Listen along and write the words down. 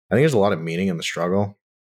I think there's a lot of meaning in the struggle.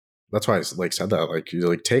 That's why I like said that. Like, you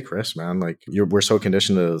like take risks, man. Like we're so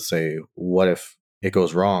conditioned to say, what if it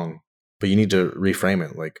goes wrong? But you need to reframe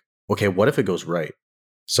it. Like, okay, what if it goes right?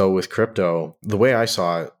 So with crypto, the way I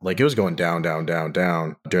saw it, like it was going down, down, down,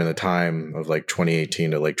 down during the time of like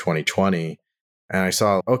 2018 to like 2020. And I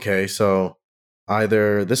saw, okay, so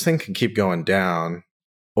either this thing can keep going down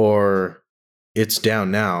or it's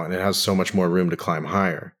down now and it has so much more room to climb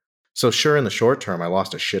higher. So sure, in the short term, I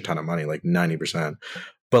lost a shit ton of money, like 90%.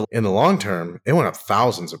 But in the long term, it went up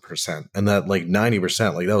thousands of percent. And that like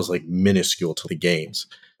 90%, like that was like minuscule to the gains.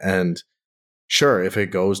 And sure, if it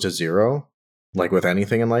goes to zero, like with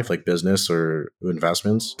anything in life, like business or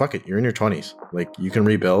investments, fuck it, you're in your 20s. Like you can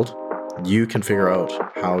rebuild, you can figure out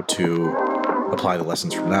how to apply the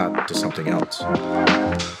lessons from that to something else.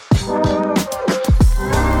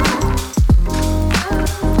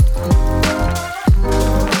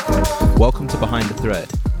 Welcome to Behind the Thread,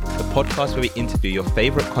 the podcast where we interview your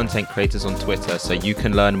favorite content creators on Twitter so you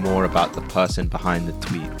can learn more about the person behind the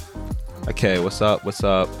tweet. Okay, what's up?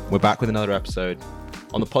 We're back with another episode.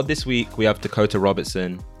 On the pod this week, we have Dakota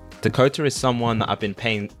Robertson. Dakota is someone that I've been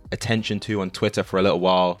paying attention to on Twitter for a little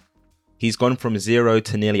while. He's gone from 0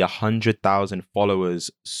 to nearly 100,000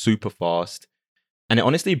 followers super fast. And it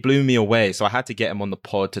honestly blew me away, so I had to get him on the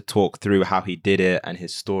pod to talk through how he did it and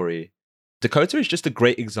his story. Dakota is just a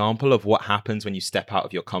great example of what happens when you step out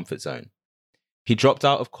of your comfort zone. He dropped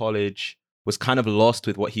out of college, was kind of lost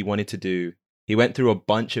with what he wanted to do. He went through a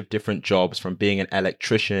bunch of different jobs, from being an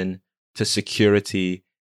electrician to security,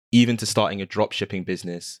 even to starting a dropshipping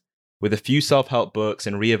business. With a few self-help books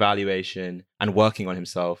and reevaluation and working on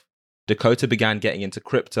himself, Dakota began getting into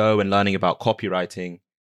crypto and learning about copywriting.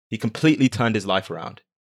 He completely turned his life around.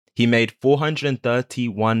 He made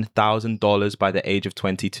 $431,000 by the age of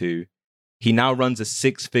 22. He now runs a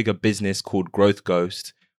 6-figure business called Growth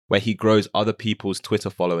Ghost, where he grows other people's Twitter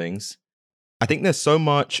followings. I think there's so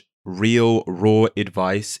much real, raw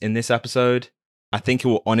advice in this episode. I think it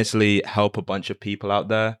will honestly help a bunch of people out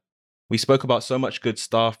there. We spoke about so much good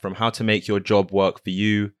stuff, from how to make your job work for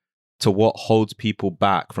you to what holds people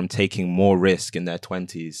back from taking more risk in their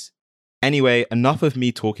 20s. Anyway, enough of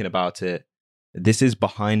me talking about it. This is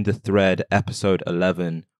Behind the Thread, episode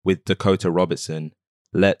 11 with Dakota Robertson.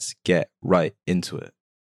 Let's get right into it.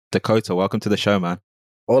 Dakota, welcome to the show, man.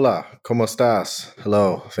 Hola, ¿cómo estás?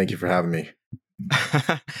 Hello, thank you for having me.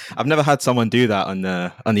 I've never had someone do that on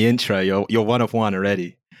the intro. You're one of one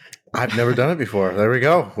already. I've never done it before. There we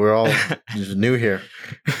go. We're all just new here.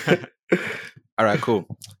 All right, cool.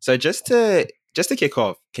 So just to kick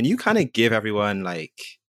off, can you kind of give everyone like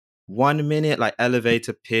 1 minute, like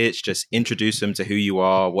elevator pitch, just introduce them to who you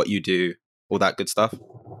are, what you do, all that good stuff?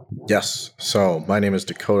 Yes. So my name is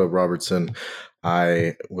Dakota Robertson.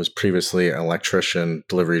 I was previously an electrician,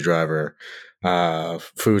 delivery driver,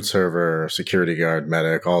 food server, security guard,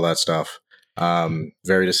 medic, all that stuff.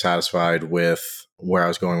 Very dissatisfied with where I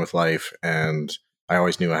was going with life, and I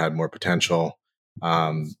always knew I had more potential.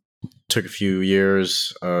 Took a few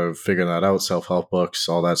years of figuring that out, self-help books,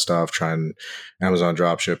 all that stuff, trying Amazon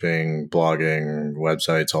dropshipping, blogging,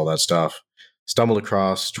 websites, all that stuff. Stumbled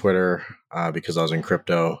across Twitter because I was in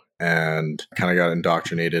crypto and kind of got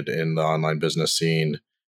indoctrinated in the online business scene.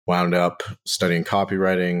 Wound up studying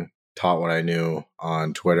copywriting, taught what I knew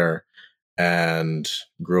on Twitter, and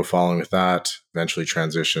grew a following with that. Eventually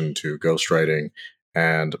transitioned to ghostwriting,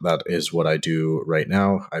 and that is what I do right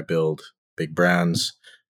now. I build big brands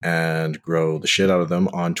and grow the shit out of them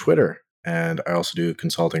on Twitter. And I also do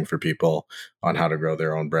consulting for people on how to grow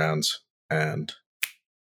their own brands. And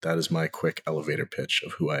that is my quick elevator pitch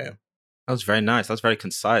of who I am. That was very nice. That was very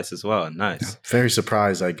concise as well. Nice. Very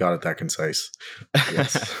surprised I got it that concise.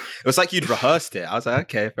 Yes. It was like you'd rehearsed it. I was like,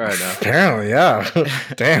 okay, fair enough. Apparently, yeah.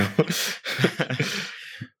 Damn.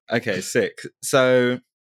 Okay, sick. So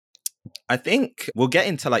I think we'll get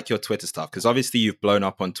into like your Twitter stuff, because obviously you've blown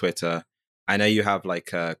up on Twitter. I know you have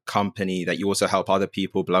like a company that you also help other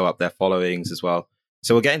people blow up their followings as well.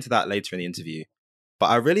 So we'll get into that later in the interview. But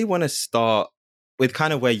I really want to start with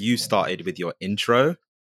kind of where you started with your intro,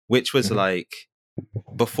 which was like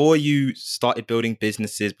before you started building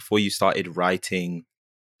businesses, before you started writing,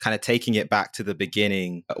 kind of taking it back to the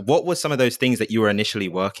beginning. What were some of those things that you were initially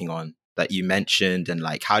working on that you mentioned, and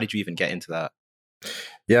like how did you even get into that?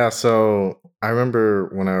 Yeah, so I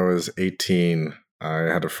remember when I was 18, I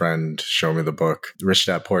had a friend show me the book, Rich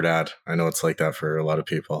Dad, Poor Dad. I know it's like that for a lot of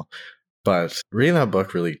people. But reading that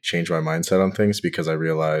book really changed my mindset on things, because I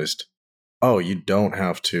realized, oh, you don't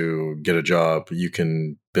have to get a job. You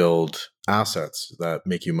can build assets that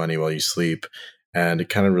make you money while you sleep. And it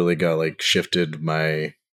kind of really got like shifted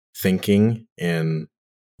my thinking in,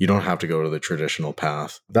 you don't have to go to the traditional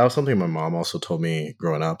path. That was something my mom also told me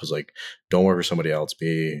growing up, is like, don't work for somebody else,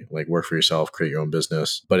 be like, work for yourself, create your own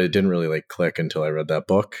business. But it didn't really like click until I read that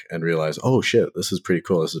book and realized, oh shit, this is pretty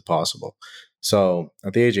cool. This is possible. So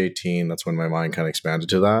at the age of 18, that's when my mind kind of expanded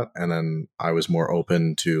to that. And then I was more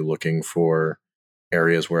open to looking for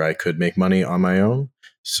areas where I could make money on my own.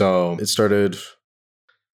 So it started,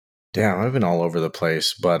 damn, I've been all over the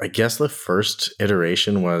place. But I guess the first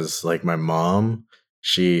iteration was like my mom,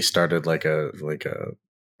 she started like a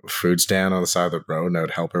food stand on the side of the road, and I would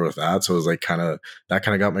help her with that. So it was like that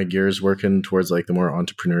kind of got my gears working towards like the more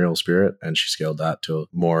entrepreneurial spirit, and she scaled that to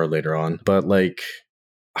more later on. But like,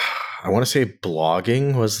 I want to say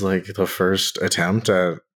blogging was like the first attempt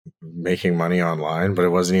at making money online, but it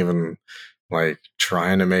wasn't even like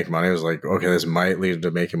trying to make money. It was like, okay, this might lead to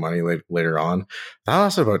making money later on. That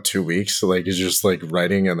lasted about 2 weeks. So like, it's just like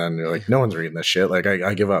writing, and then you're like, no one's reading this shit. Like,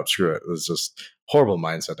 I give up. Screw it. It was just horrible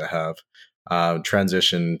mindset to have.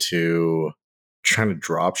 Transition to trying to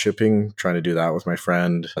drop shipping, trying to do that with my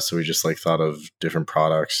friend. So we just like thought of different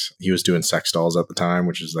products. He was doing sex dolls at the time,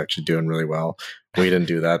 which is actually doing really well. We didn't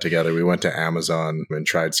do that together. We went to Amazon and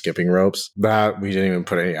tried skipping ropes. That we didn't even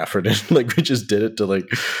put any effort in. Like, we just did it to like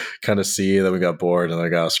kind of see. Then we got bored and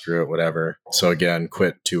like, oh, screw it, whatever. So again,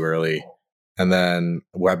 quit too early. And then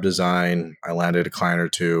web design, I landed a client or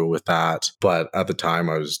two with that. But at the time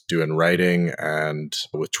I was doing writing and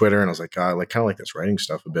with Twitter, and I was like, God, I like kind of like this writing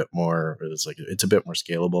stuff a bit more. It's a bit more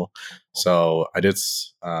scalable. So I did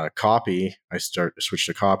copy. I switched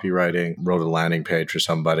to copywriting, wrote a landing page for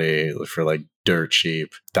somebody for like dirt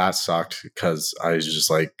cheap. That sucked because I was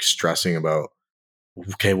just like stressing about,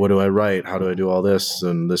 okay, what do I write? How do I do all this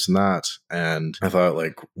and that? And I thought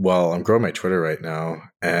like, well, I'm growing my Twitter right now,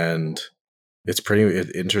 and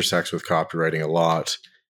it intersects with copywriting a lot.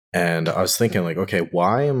 And I was thinking like, okay,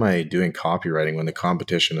 why am I doing copywriting when the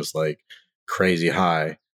competition is like crazy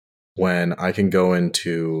high, when I can go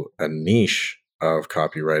into a niche of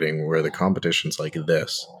copywriting where the competition's like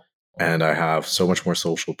this, and I have so much more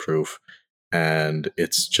social proof, and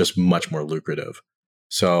it's just much more lucrative.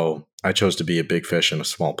 So I chose to be a big fish in a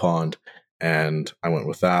small pond, and I went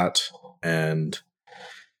with that. And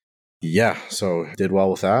yeah, so did well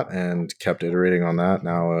with that and kept iterating on that.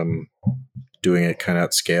 Now I'm doing it kind of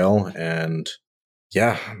at scale, and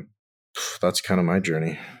yeah, that's kind of my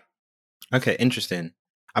journey. Okay, interesting.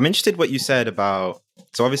 I'm interested what you said about,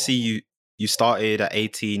 so obviously you started at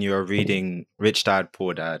 18, you were reading Rich Dad,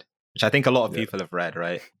 Poor Dad, which I think a lot of people have read,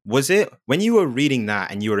 right? Was it, when you were reading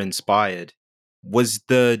that and you were inspired, was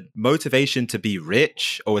the motivation to be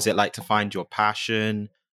rich, or was it like to find your passion?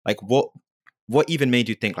 Like what even made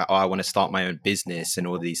you think like, oh, I want to start my own business and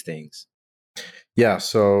all these things? Yeah,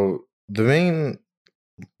 so the main,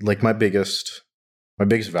 like my biggest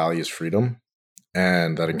value is freedom,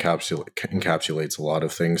 and that encapsulates a lot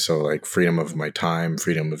of things. So like freedom of my time,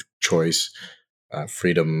 freedom of choice,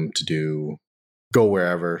 freedom to go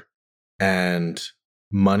wherever, and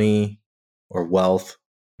money or wealth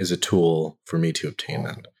is a tool for me to obtain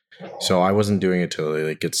that. So I wasn't doing it to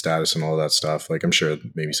like get status and all that stuff. Like, I'm sure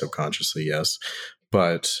maybe subconsciously, yes.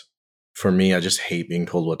 But for me, I just hate being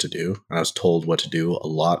told what to do. And I was told what to do a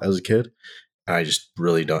lot as a kid. And I just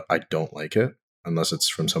really don't like it unless it's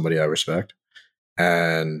from somebody I respect.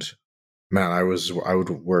 And man, I would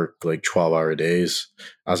work like 12-hour days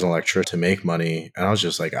as an electrician to make money. And I was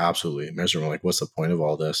just like absolutely miserable. Like, what's the point of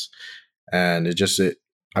all this? And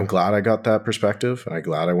I'm glad I got that perspective. And I'm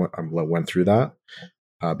glad I went through that.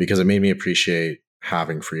 Because it made me appreciate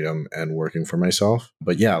having freedom and working for myself.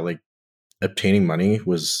 But yeah, like obtaining money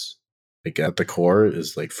was like at the core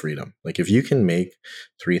is like freedom. Like if you can make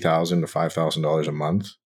 $3,000 to $5,000 a month,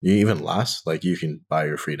 even less, like you can buy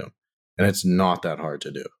your freedom, and it's not that hard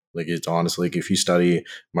to do. Like it's honestly, like if you study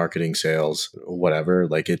marketing, sales, whatever,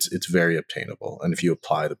 like it's very obtainable. And if you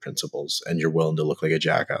apply the principles and you're willing to look like a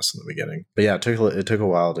jackass in the beginning. But yeah, it took a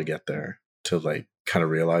while to get there, to like kind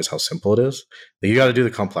of realize how simple it is. Like you got to do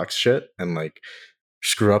the complex shit and like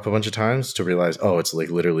screw up a bunch of times to realize, oh, it's like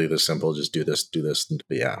literally this simple. Just do this.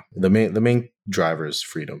 But yeah, the main driver is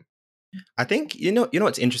freedom. I think, you know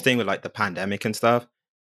what's interesting with like the pandemic and stuff?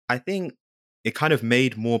 I think it kind of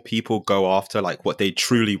made more people go after like what they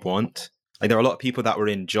truly want. Like there are a lot of people that were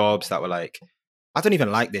in jobs that were like, I don't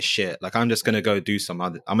even like this shit. Like I'm just going to go do I'm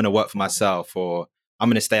going to work for myself, or I'm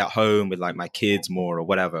going to stay at home with like my kids more or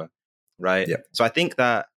whatever. Right. Yeah. So I think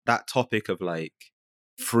that topic of like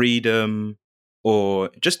freedom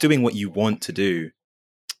or just doing what you want to do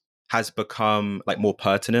has become like more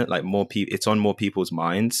pertinent, like more people, it's on more people's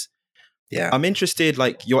minds. Yeah. I'm interested,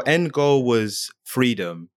 like your end goal was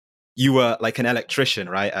freedom. You were like an electrician,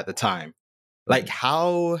 right? At the time. Like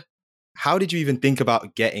how did you even think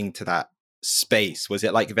about getting to that space? Was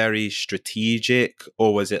it like very strategic,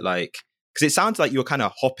 or was it like, because it sounds like you were kind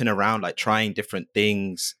of hopping around, like trying different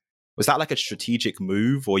things. Was that like a strategic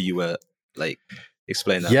move, or you were like,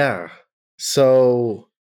 explain that? Yeah. So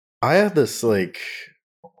I have this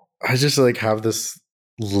I just like have this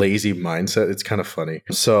lazy mindset. It's kind of funny.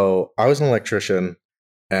 So I was an electrician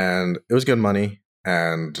and it was good money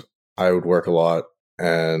and I would work a lot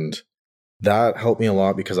and that helped me a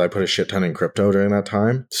lot because I put a shit ton in crypto during that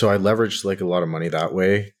time. So I leveraged like a lot of money that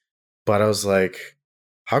way. But I was like,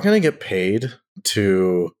 how can I get paid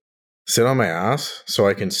to sit on my ass so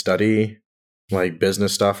I can study like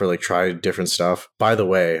business stuff or like try different stuff? By the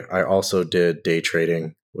way, I also did day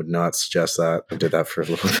trading. Would not suggest that. I did that for a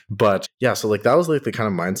little bit. But yeah, so like that was like the kind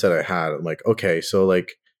of mindset I had. I'm like, okay, so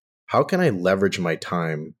like how can I leverage my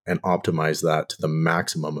time and optimize that to the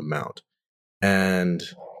maximum amount? And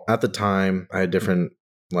at the time, I had different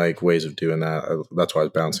like ways of doing that. That's why I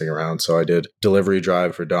was bouncing around. So I did delivery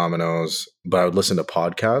drive for Domino's, but I would listen to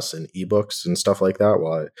podcasts and ebooks and stuff like that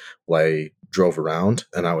while I drove around,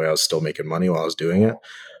 and that way I was still making money while I was doing it.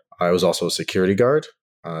 I was also a security guard.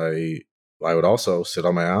 I would also sit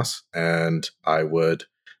on my ass and I would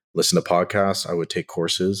listen to podcasts. I would take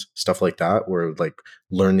courses, stuff like that, where I would like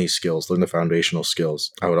learn these skills, learn the foundational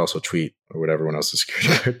skills. I would also tweet or whatever when I was a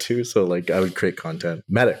security guard too. So like I would create content.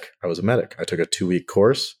 Medic. I was a medic. I took a 2-week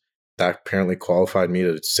course that apparently qualified me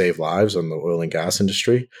to save lives on the oil and gas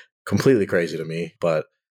industry. Completely crazy to me. But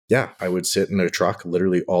yeah, I would sit in a truck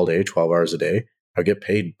literally all day, 12 hours a day. I'd get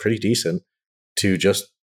paid pretty decent to just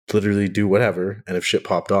literally do whatever. And if shit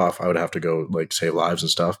popped off, I would have to go like save lives and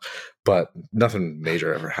stuff. But nothing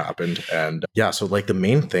major ever happened. And yeah, so like the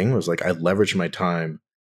main thing was like I leveraged my time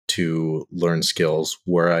to learn skills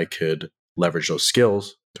where I could leverage those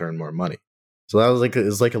skills to earn more money. So that was like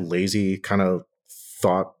it's like a lazy kind of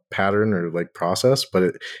thought pattern or like process,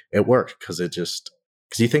 but it worked because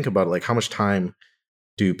you think about it, like how much time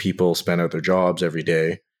do people spend at their jobs every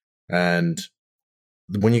day? And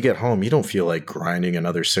when you get home, you don't feel like grinding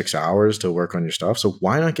another 6 hours to work on your stuff. So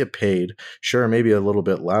why not get paid? Sure, maybe a little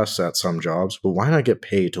bit less at some jobs, but why not get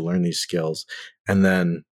paid to learn these skills and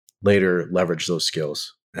then later leverage those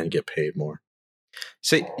skills and get paid more?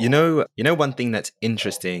 So one thing that's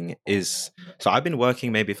interesting is, so I've been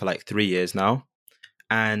working maybe for like 3 years now,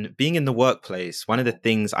 and being in the workplace, one of the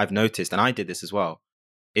things I've noticed, and I did this as well,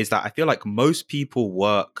 is that I feel like most people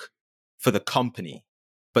work for the company,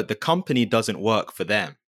 but the company doesn't work for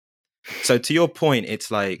them. So to your point, it's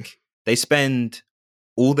like they spend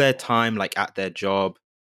all their time like at their job,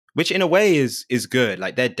 which in a way is good.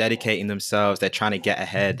 Like they're dedicating themselves, they're trying to get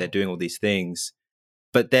ahead, they're doing all these things.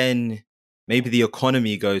 But then maybe the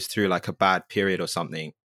economy goes through like a bad period or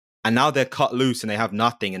something. And now they're cut loose and they have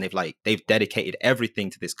nothing, and they've dedicated everything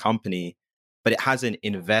to this company, but it hasn't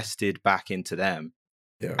invested back into them.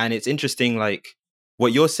 Yeah. And it's interesting, like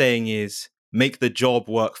what you're saying is make the job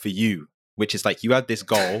work for you, which is like you had this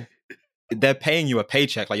goal. They're paying you a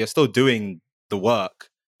paycheck, like you're still doing the work,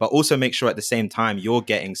 but also make sure at the same time you're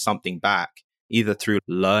getting something back, either through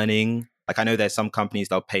learning. Like I know there's some companies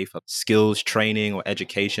they'll pay for skills training or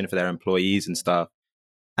education for their employees and stuff.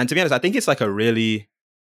 And to be honest, I think it's like a really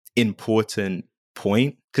important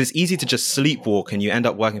point, because it's easy to just sleepwalk and you end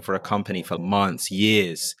up working for a company for months,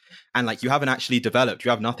 years, and like you haven't actually developed.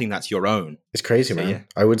 You have nothing that's your own. It's crazy, So, man. yeah.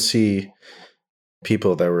 I would see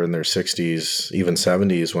people that were in their 60s, even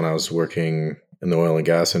 70s when I was working in the oil and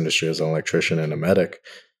gas industry as an electrician and a medic.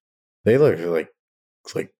 They look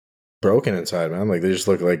like broken inside, man. Like they just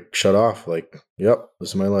look like shut off. Like, yep, this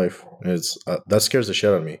is my life. And it's that scares the shit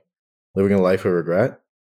out of me. Living a life of regret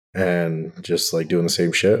and just like doing the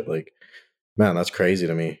same shit. Like, man, that's crazy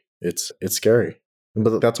to me. It's scary.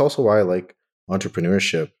 But that's also why I like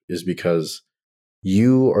entrepreneurship, is because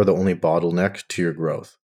you are the only bottleneck to your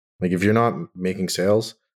growth. Like if you're not making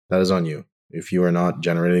sales, that is on you. If you are not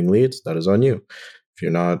generating leads, that is on you. If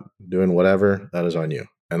you're not doing whatever, that is on you.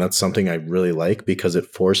 And that's something I really like because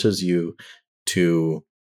it forces you to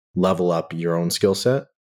level up your own skill set.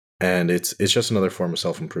 And it's just another form of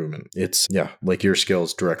self-improvement. It's like your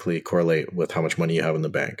skills directly correlate with how much money you have in the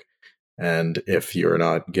bank. And if you're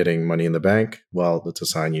not getting money in the bank, well, that's a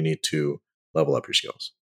sign you need to level up your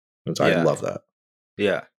skills. I Yeah. love that.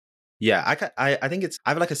 Yeah. Yeah. I think I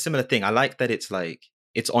have like a similar thing. I like that it's like,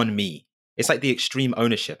 it's on me. It's like the extreme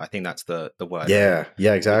ownership. I think that's the word. Yeah.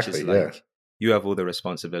 Yeah, Which exactly. is like, you have all the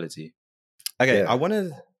responsibility. Okay. Yeah. I want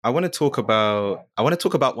to talk about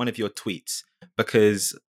one of your tweets,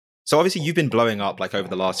 because so obviously you've been blowing up like over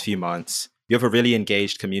the last few months. You have a really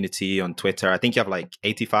engaged community on Twitter. I think you have like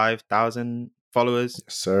 85,000 followers?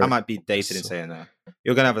 I Sir. might be dated in So, saying that.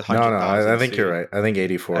 You're gonna have no, 100,000 I think you're soon. right. I think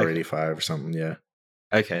 84 or Okay. 85 or something. Yeah.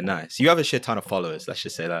 Okay, nice. You have a shit ton of followers. Let's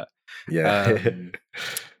just say that. Yeah. Um,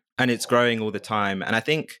 and it's growing all the time. And I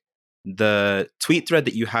think the tweet thread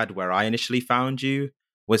that you had where I initially found you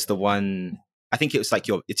was the one. I think it was like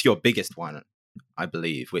it's your biggest one, I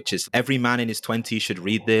believe, which is every man in his 20s should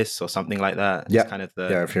read this or something like that. It's Yeah. kind of Yeah.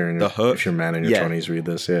 the If you're hook. a man in your Yeah, 20s, read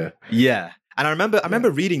this. Yeah. yeah. And I Yeah.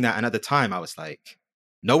 remember reading that, and at the time I was like,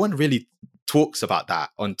 no one really talks about that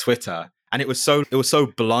on Twitter. And it was so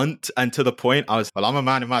blunt and to the point. I was, well, I'm a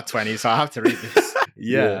man in my 20s, so I have to read this.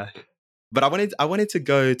 Yeah. Yeah. But I wanted to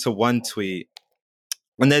go to one tweet,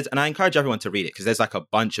 and I encourage everyone to read it because there's like a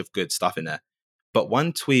bunch of good stuff in there. But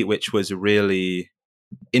one tweet which was really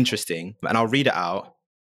interesting, and I'll read it out.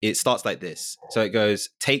 It starts like this. So it goes,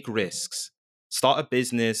 take risks, start a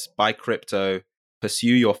business, buy crypto,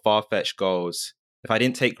 pursue your far-fetched goals. If I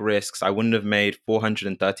didn't take risks, I wouldn't have made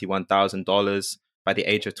 $431,000 by the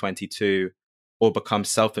age of 22 or become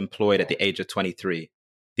self-employed at the age of 23.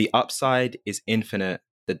 The upside is infinite.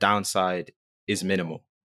 The downside is minimal.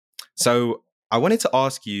 So I wanted to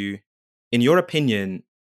ask you, in your opinion,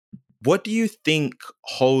 what do you think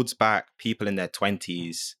holds back people in their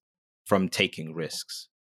 20s from taking risks?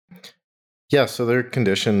 Yeah. So they're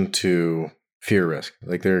conditioned to fear risk.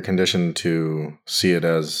 Like they're conditioned to see it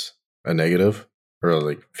as a negative or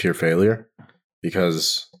like fear failure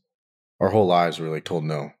because our whole lives we're like told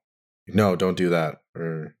no, don't do that,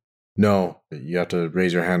 or no, you have to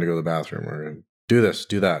raise your hand to go to the bathroom, or do this,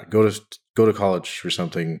 do that, go to college for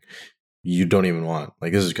something you don't even want.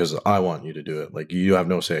 Like this is because I want you to do it. Like you have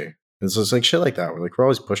no say. It's just like shit like that. We're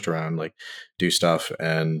always pushed around, like do stuff,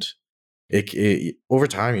 and it over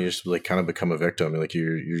time you just like kind of become a victim. Like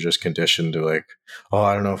you're just conditioned to like, oh,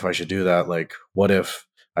 I don't know if I should do that. Like, what if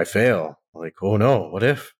I fail? Like, oh no, what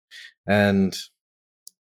if? And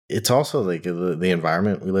it's also like the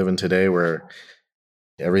environment we live in today where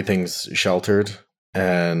everything's sheltered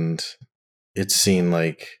and it's seen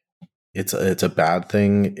like it's a bad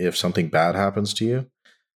thing if something bad happens to you.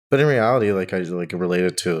 But in reality, like I like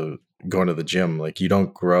related to going to the gym, like you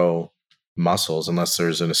don't grow muscles unless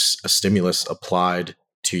there's a stimulus applied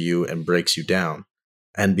to you and breaks you down.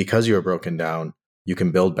 And because you're broken down, you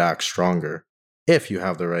can build back stronger if you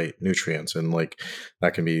have the right nutrients. And like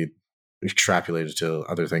that can be extrapolated to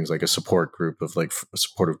other things like a support group of like a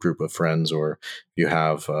supportive group of friends, or you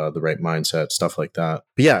have the right mindset, stuff like that.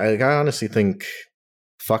 But yeah, I honestly think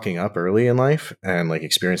fucking up early in life and like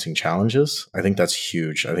experiencing challenges, I think that's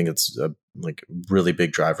huge. I think it's a like really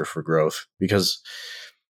big driver for growth because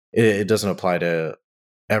it doesn't apply to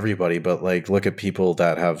everybody, but like look at people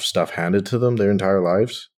that have stuff handed to them their entire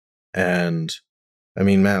lives. And I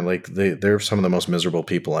mean, man, like they're some of the most miserable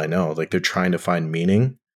people I know. Like they're trying to find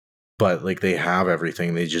meaning, but like they have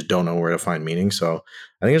everything. They just don't know where to find meaning. So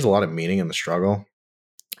I think there's a lot of meaning in the struggle.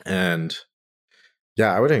 And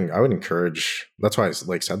yeah, I would encourage. That's why I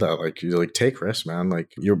like said that. Like you like take risks, man.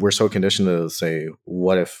 Like we're so conditioned to say,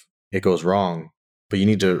 what if it goes wrong? But you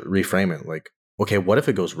need to reframe it. Like, okay, what if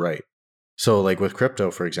it goes right? So like with crypto,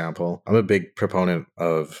 for example, I'm a big proponent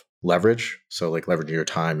of leverage. So like leveraging your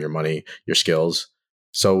time, your money, your skills.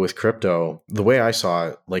 So with crypto, the way I saw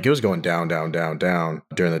it, like it was going down, down, down, down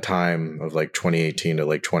during the time of like 2018 to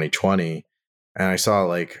like 2020. And I saw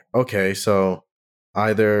like, okay, so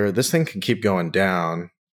either this thing can keep going down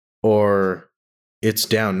or it's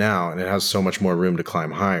down now and it has so much more room to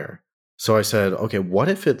climb higher. So I said, okay, what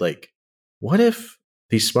if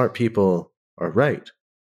these smart people are right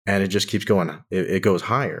and it just keeps going, it goes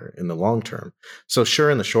higher in the long term. So sure,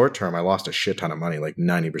 in the short term, I lost a shit ton of money, like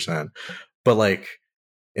 90%. But like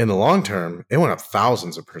in the long term, it went up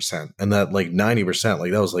thousands of percent. And that like 90%,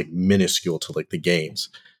 like that was like minuscule to like the gains.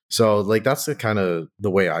 So like that's the kind of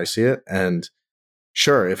the way I see it. And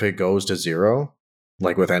sure, if it goes to zero,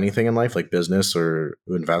 like with anything in life, like business or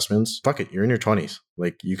investments, fuck it, you're in your 20s.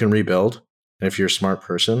 Like you can rebuild. And if you're a smart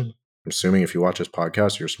person, I'm assuming if you watch this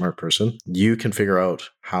podcast, you're a smart person, you can figure out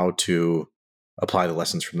how to apply the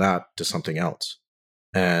lessons from that to something else.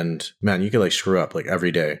 And man, you can like screw up like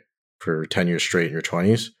every day for 10 years straight in your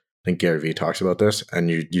 20s. I think Gary Vee talks about this, and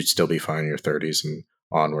you'd still be fine in your 30s and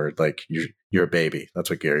onward. Like you're a baby. That's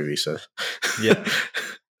what Gary Vee says. Yeah.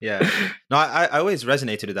 Yeah. No, I always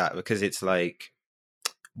resonated with that because it's like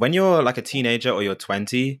when you're like a teenager or you're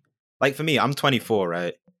 20, like for me, I'm 24,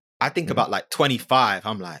 right? I think about like 25,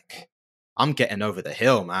 I'm like, I'm getting over the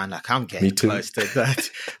hill, man. Like I'm getting close to that.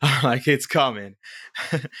 I'm like, it's coming.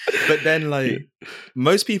 But then like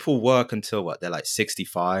most people work until what? They're like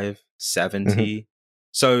 65, 70.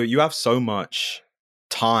 So you have so much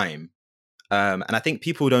time And I think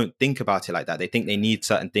people don't think about it like that. They think they need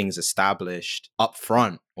certain things established up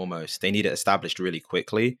front almost. They need it established really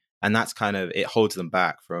quickly. And that's kind of, it holds them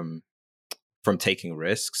back from taking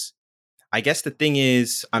risks. I guess the thing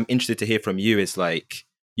is, I'm interested to hear from you is like,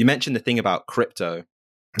 you mentioned the thing about crypto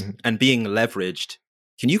and being leveraged.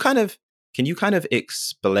 Can you kind of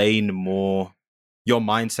explain more your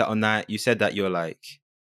mindset on that? You said that you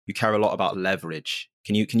care a lot about leverage.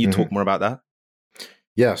 Can you talk more about that?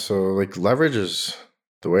 Yeah, so like leverage is,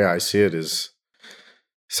 the way I see it, is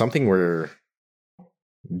something where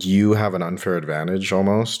you have an unfair advantage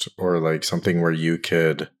almost, or like something where you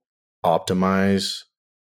could optimize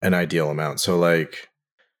an ideal amount. So like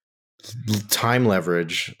time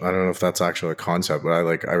leverage, I don't know if that's actually a concept, but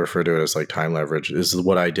I refer to it as like time leverage, is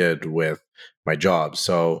what I did with my job.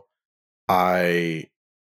 So I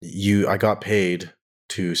got paid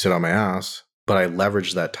to sit on my ass, but I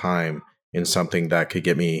leveraged that time in something that could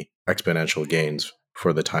get me exponential gains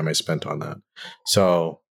for the time I spent on that.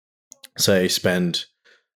 So say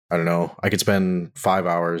I don't know, I could spend 5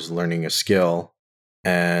 hours learning a skill,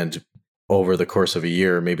 and over the course of a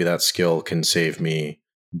year, maybe that skill can save me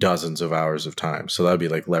dozens of hours of time. So that'd be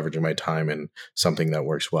like leveraging my time in something that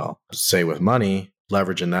works well. Say with money,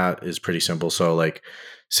 leveraging that is pretty simple. So like,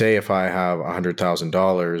 say if I have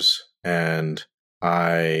 $100,000 and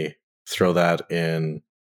I throw that in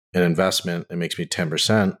an investment, it makes me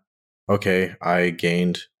 10%. Okay, I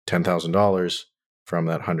gained $10,000 from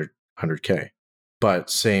that 100K. But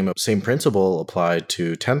same principle applied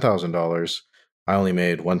to $10,000. I only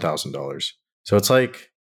made $1,000. So it's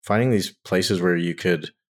like finding these places where you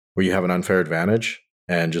have an unfair advantage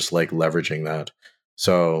and just like leveraging that.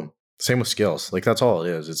 So same with skills. Like that's all it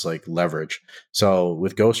is. It's like leverage. So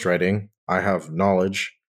with ghostwriting, I have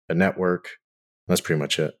knowledge, a network. That's pretty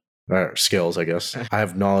much it. Skills, I guess. I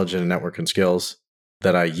have knowledge and a network and skills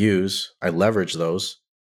that I use. I leverage those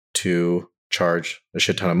to charge a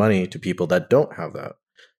shit ton of money to people that don't have that.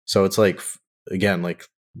 So it's like, again, like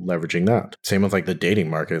leveraging that. Same with like the dating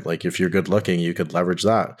market. Like if you're good looking, you could leverage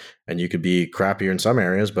that, and you could be crappier in some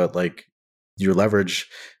areas, but like your leverage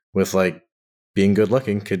with like being good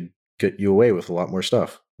looking could get you away with a lot more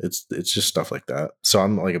stuff. It's just stuff like that. So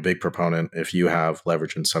I'm like a big proponent. If you have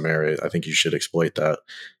leverage in some area, I think you should exploit that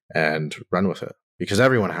and run with it, because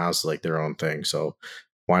everyone has like their own thing. So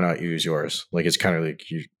why not use yours? Like it's kind of like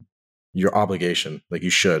your obligation. Like you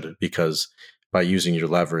should, because by using your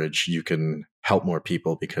leverage, you can help more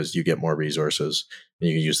people because you get more resources, and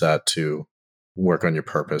you can use that to work on your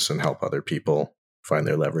purpose and help other people find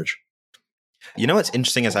their leverage. You know what's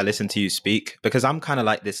interesting as I listen to you speak, because I'm kind of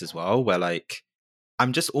like this as well, where like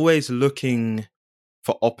I'm just always looking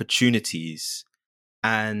for opportunities.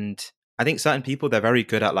 And I think certain people, they're very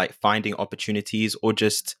good at like finding opportunities or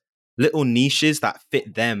just little niches that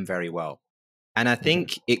fit them very well. And I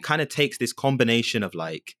think it kind of takes this combination of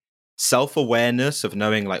like self-awareness of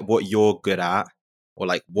knowing like what you're good at or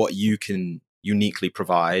like what you can uniquely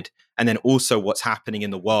provide, and then also what's happening in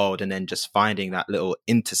the world, and then just finding that little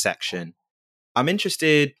intersection. I'm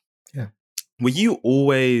interested. Yeah. Were you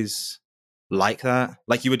always like that?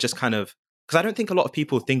 Like you were just kind of, because I don't think a lot of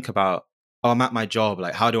people think about, oh, I'm at my job.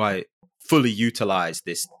 Like, how do I fully utilize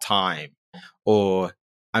this time? Or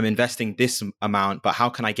I'm investing this amount, but how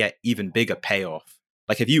can I get even bigger payoff?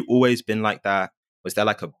 Like, have you always been like that? Was there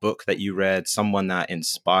like a book that you read, someone that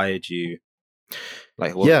inspired you?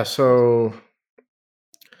 Like, what? Yeah. So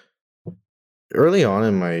early on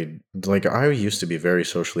in my, like, I used to be very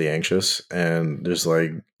socially anxious, and there's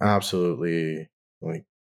like absolutely like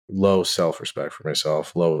low self-respect for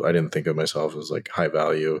myself. I didn't think of myself as like high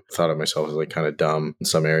value. I thought of myself as like kind of dumb in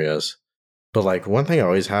some areas. But like one thing I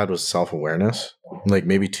always had was self-awareness, like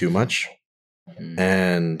maybe too much.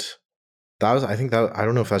 And I think that, I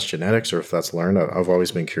don't know if that's genetics or if that's learned. I've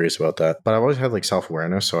always been curious about that. But I've always had like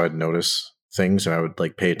self-awareness. So I'd notice things, and I would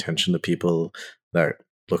like pay attention to people that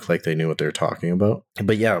looked like they knew what they were talking about.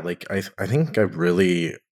 But yeah, like I think I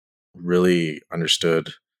really, really understood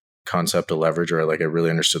concept of leverage, or like I really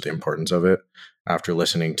understood the importance of it after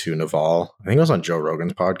listening to Naval. I think it was on Joe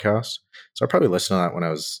Rogan's podcast. So I probably listened to that when I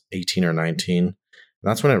was 18 or 19. And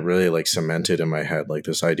that's when it really like cemented in my head, like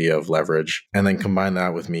this idea of leverage. And then combine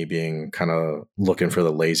that with me being kind of looking for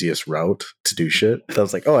the laziest route to do shit. I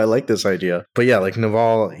was like, oh, I like this idea. But yeah, like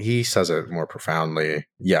Naval, he says it more profoundly.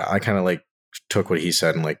 Yeah, I kind of like took what he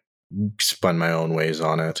said and like spun my own ways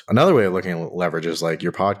on it. Another way of looking at leverage is like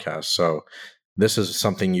your podcast. So this is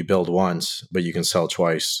something you build once, but you can sell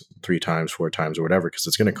twice, 3 times, 4 times, or whatever, because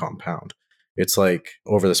it's going to compound. It's like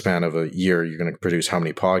over the span of a year, you're going to produce how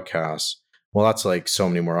many podcasts, Well, that's like so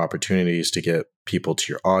many more opportunities to get people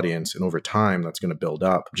to your audience. And over time, that's going to build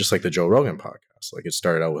up, just like the Joe Rogan podcast. Like it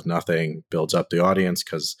started out with nothing, builds up the audience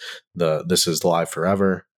because this is live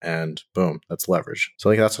forever, and boom, that's leverage. So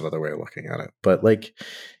like that's another way of looking at it. But like,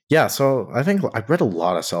 yeah, so I think I read a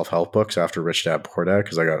lot of self-help books after Rich Dad Poor Dad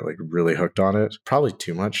because I got like really hooked on it. Probably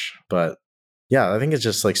too much, but yeah, I think it's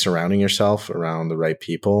just like surrounding yourself around the right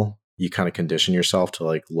people. You kind of condition yourself to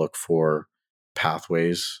like look for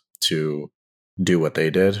pathways to do what they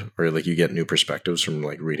did, or like you get new perspectives from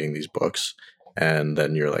like reading these books, and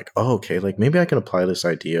then you're like, oh, okay, like maybe I can apply this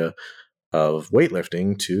idea of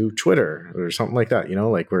weightlifting to Twitter or something like that,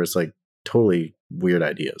 like where it's like totally weird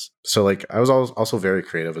ideas. So like I was also very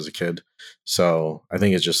creative as a kid, so I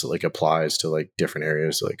think it just like applies to like different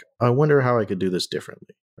areas. Like I wonder how I could do this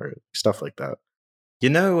differently or stuff like that.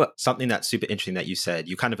 Something that's super interesting that you said,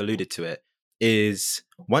 you kind of alluded to it, is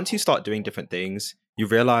once you start doing different things, you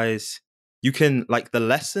realize you can, like, the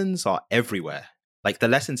lessons are everywhere. Like, the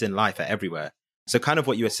lessons in life are everywhere. So kind of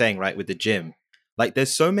what you were saying, right, with the gym, like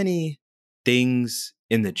there's so many things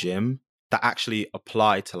in the gym that actually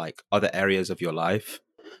apply to like other areas of your life.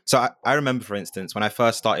 So I remember, for instance, when I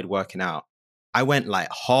first started working out, I went like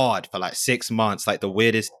hard for like 6 months, like the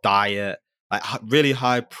weirdest diet, like really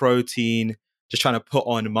high protein, just trying to put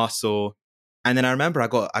on muscle. And then I remember I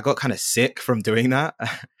got kind of sick from doing that.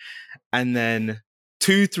 And then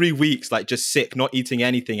 2-3 weeks, like just sick, not eating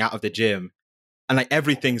anything out of the gym. And like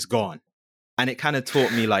everything's gone. And it kind of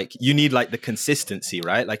taught me like, you need like the consistency,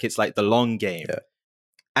 right? Like it's like the long game. Yeah.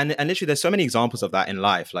 And literally there's so many examples of that in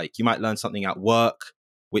life. Like you might learn something at work,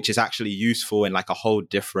 which is actually useful in like a whole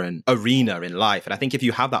different arena in life. And I think if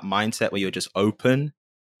you have that mindset where you're just open,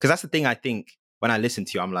 because that's the thing I think when I listen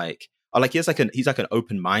to you, I'm like, oh, like he's like an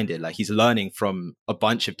open-minded, like he's learning from a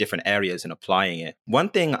bunch of different areas and applying it. One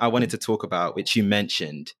thing I wanted to talk about, which you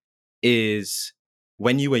mentioned, is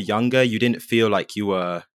when you were younger, you didn't feel like you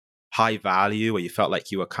were high value or you felt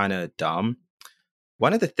like you were kind of dumb.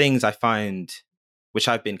 One of the things I find, which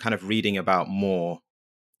I've been kind of reading about more,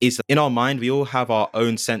 is in our mind, we all have our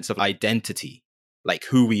own sense of identity, like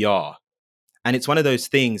who we are. And it's one of those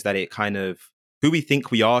things that it kind of, who we think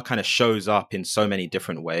we are kind of shows up in so many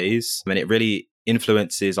different ways. And it really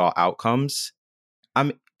influences our outcomes.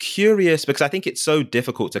 I'm curious because I think it's so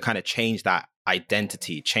difficult to kind of change that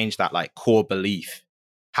identity, change that like core belief.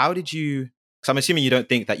 How did you, because I'm assuming you don't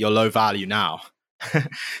think that you're low value now.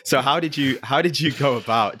 So how did you go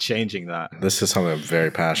about changing that? This is something I'm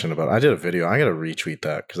very passionate about. I did a video. I got to retweet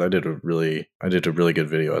that because I did a really good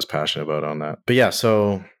video I was passionate about on that. But yeah,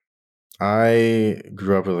 so I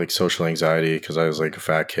grew up with like social anxiety because I was like a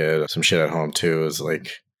fat kid. Some shit at home too. It was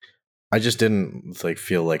like I just didn't like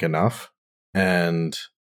feel like enough. And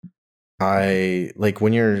I like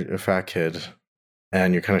when you're a fat kid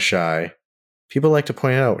and you're kind of shy, people like to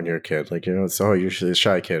point it out when you're a kid. Like, it's, oh, you're a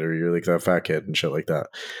shy kid or you're like that fat kid and shit like that.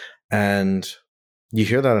 And you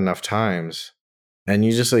hear that enough times and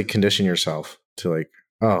you just like condition yourself to like,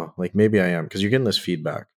 oh, like maybe I am, because you're getting this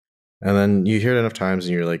feedback. And then you hear it enough times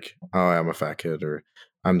and you're like, oh, I'm a fat kid or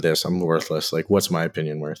I'm this, I'm worthless. Like, what's my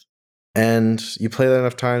opinion worth? And you play that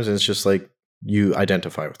enough times and it's just like you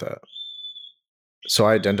identify with that. So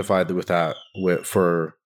I identified with that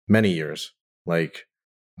for many years, like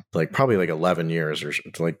probably like 11 years or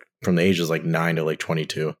like from the ages like 9 to like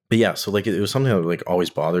 22. But yeah, so like it was something that like always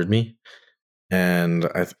bothered me. And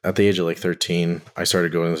at the age of like 13, I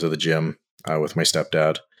started going to the gym with my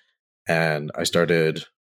stepdad, and I started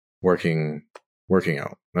working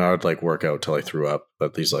out. And I would like work out till I threw up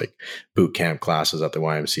at these like boot camp classes at the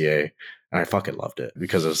YMCA. And I fucking loved it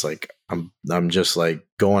because it's like I'm just like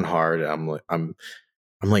going hard. I'm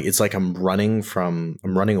like it's like I'm running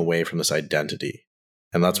away from this identity.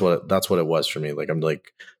 And that's what it was for me. Like, I'm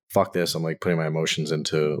like, fuck this. I'm like putting my emotions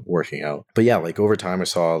into working out. But yeah, like over time I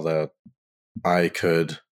saw that I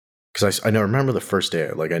could, because I remember the first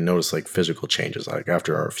day, like I noticed like physical changes. Like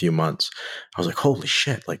after a few months, I was like, holy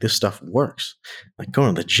shit, like this stuff works. Like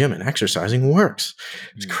going to the gym and exercising works.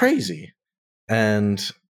 It's crazy. And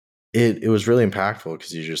it was really impactful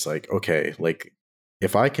because you're just like, okay, like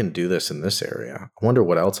if I can do this in this area, I wonder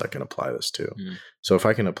what else I can apply this to. So if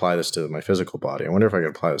I can apply this to my physical body, I wonder if I can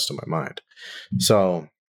apply this to my mind. So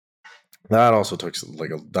that also took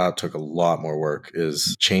a lot more work,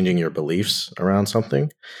 is changing your beliefs around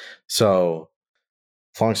something. So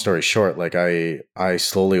long story short, like I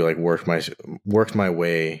slowly like worked my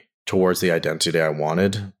way towards the identity I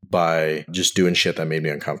wanted by just doing shit that made me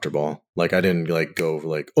uncomfortable. Like I didn't like go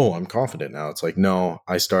like, oh, I'm confident now. It's like, no,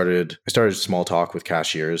 I started small talk with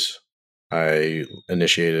cashiers. I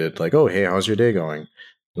initiated like, oh, hey, how's your day going?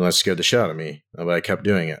 And that scared the shit out of me, but I kept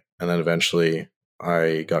doing it. And then eventually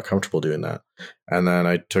I got comfortable doing that. And then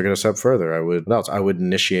I took it a step further. I would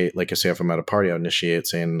initiate, like I say, if I'm at a party, I would initiate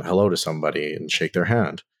saying hello to somebody and shake their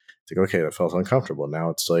hand. It's like, okay, that felt uncomfortable.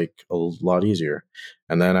 Now it's like a lot easier.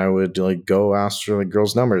 And then I would like go ask for like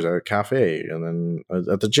girls' numbers at a cafe and then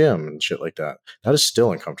at the gym and shit like that. That is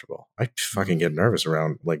still uncomfortable. I fucking get nervous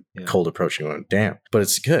around like cold approaching one. Damn. But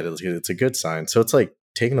it's good. It's a good sign. So it's like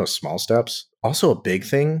taking those small steps. Also, a big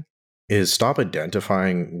thing is stop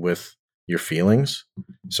identifying with your feelings.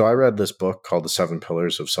 So I read this book called The 7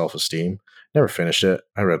 Pillars of Self-Esteem. Never finished it.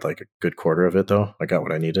 I read like a good quarter of it though. I got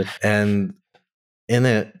what I needed. And in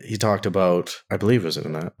it, he talked about, I believe it was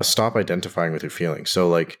in that, stop identifying with your feelings. So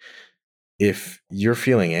like if you're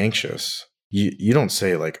feeling anxious, you don't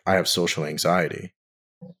say like, I have social anxiety.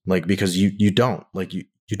 Like, because you don't. Like you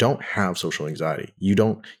don't have social anxiety. You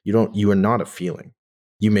are not a feeling.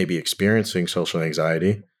 You may be experiencing social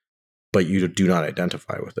anxiety, but you do not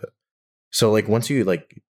identify with it. So like once you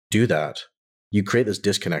like do that, you create this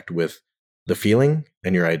disconnect with the feeling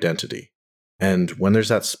and your identity. And when there's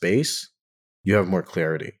that space, you have more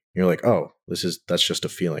clarity. You're like, oh, that's just a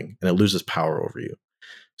feeling, and it loses power over you.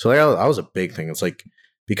 So like that was a big thing. It's like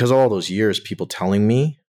because all those years, people telling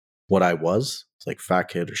me what I was, it's like fat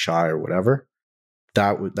kid or shy or whatever,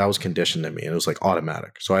 that was conditioned in me, and it was like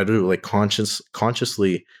automatic. So I had to like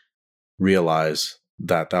consciously realize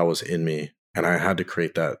that was in me, and I had to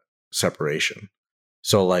create that separation.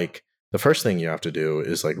 So like the first thing you have to do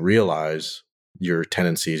is like realize your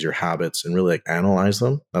tendencies, your habits, and really like analyze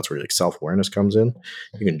them. That's where like self-awareness comes in.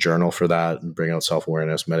 You can journal for that and bring out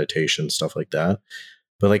self-awareness, meditation, stuff like that.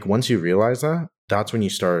 But like once you realize that, that's when you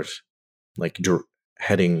start like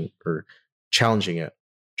heading or challenging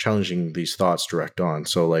these thoughts direct on.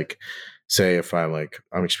 So like say if I'm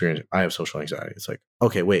experiencing, I have social anxiety. It's like,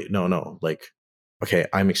 okay, wait, no. Like, okay,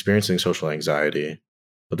 I'm experiencing social anxiety,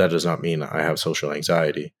 but that does not mean I have social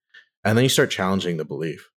anxiety. And then you start challenging the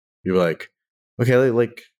belief. You're like, okay,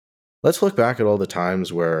 like let's look back at all the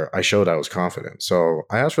times where I showed I was confident. So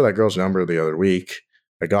I asked for that girl's number the other week.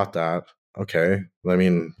 I got that. Okay. I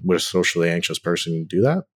mean, would a socially anxious person do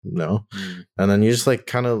that? No. And then you just like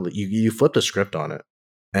kind of, you flip the script on it.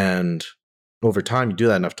 And over time, you do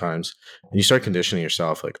that enough times and you start conditioning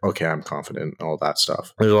yourself like, okay, I'm confident, all that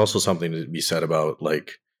stuff. There's also something to be said about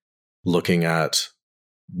like looking at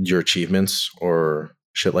your achievements or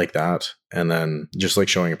shit like that, and then just like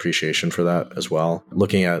showing appreciation for that as well.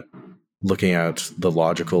 Looking at the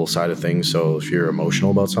logical side of things. So if you're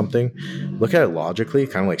emotional about something, look at it logically,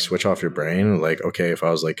 kind of like switch off your brain. Like, okay, if I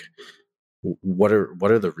was like, what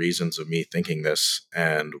are the reasons of me thinking this,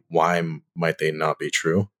 and why might they not be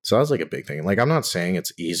true? So that's like a big thing. Like, I'm not saying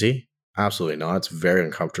it's easy. Absolutely not. It's very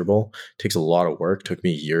uncomfortable. It takes a lot of work. It took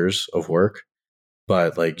me years of work,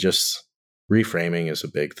 but like just reframing is a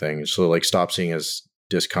big thing. So like stop seeing it as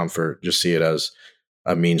discomfort, just see it as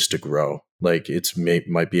a means to grow. Like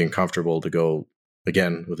might be uncomfortable to go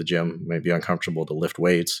again with the gym, might be uncomfortable to lift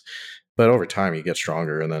weights, but over time you get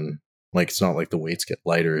stronger, and then like it's not like the weights get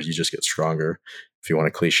lighter, you just get stronger, if you want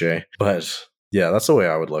a cliche. But yeah, that's the way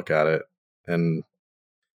I would look at it. And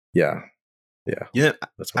yeah. You know,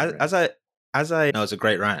 that's my as I no, it's a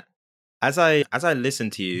great rant. As I listen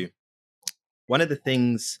to you, one of the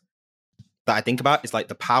things that I think about is like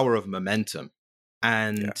the power of momentum.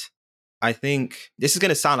 And I think this is going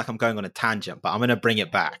to sound like I'm going on a tangent, but I'm going to bring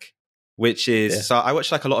it back, which is, so I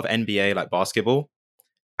watch like a lot of NBA, like basketball,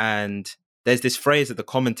 and there's this phrase that the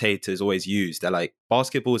commentators always use. They're like,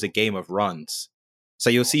 basketball is a game of runs.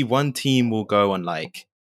 So you'll see one team will go on like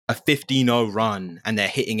a 15-0 run and they're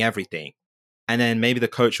hitting everything. And then maybe the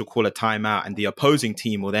coach will call a timeout and the opposing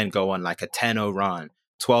team will then go on like a 10-0 run,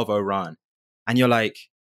 12-0 run. And you're like,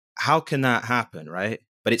 how can that happen, right?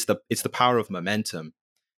 But it's the power of momentum.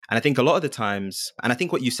 And I think a lot of the times, and I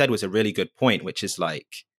think what you said was a really good point, which is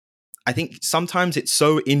like, I think sometimes it's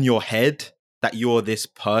so in your head that you're this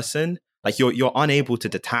person, like you're unable to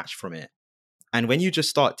detach from it. And when you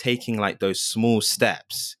just start taking like those small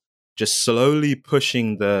steps, just slowly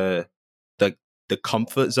pushing the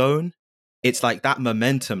comfort zone, it's like that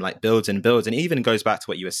momentum like builds and builds. And it even goes back to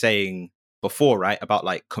what you were saying before, right? About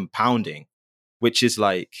like compounding, which is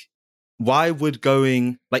like, why would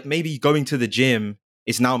maybe going to the gym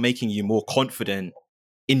is now making you more confident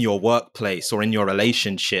in your workplace or in your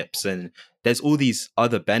relationships. And there's all these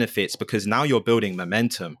other benefits because now you're building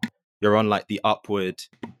momentum. You're on like you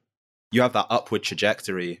have that upward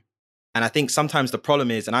trajectory. And I think sometimes the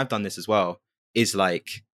problem is, and I've done this as well, is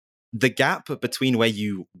like the gap between where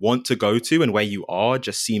you want to go to and where you are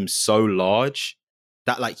just seems so large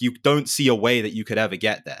that like you don't see a way that you could ever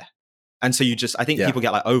get there. And so I think Yeah. people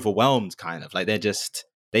get like overwhelmed, kind of like they just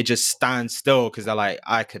stand still because they're like,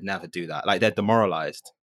 I could never do that. Like they're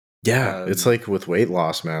demoralized. Yeah, it's Um, like with weight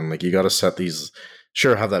loss, man. Like you got to set these,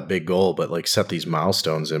 sure, have that big goal, but like set these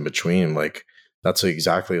milestones in between. Like that's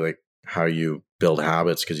exactly like how you build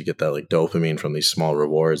habits because you get that like dopamine from these small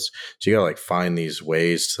rewards. So you got to like find these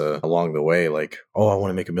ways to along the way. Like, oh, I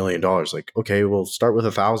want to make $1 million. Like, okay, well, start with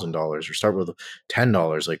 $1,000 or start with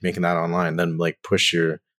 $10. Like making that online, then like push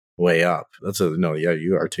your way up. No, yeah,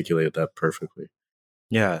 you articulated that perfectly.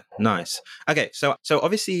 yeah, nice. Okay, so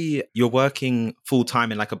obviously you're working full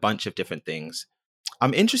time in like a bunch of different things.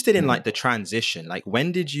 I'm interested in Mhm. like the transition. Like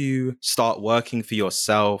when did you start working for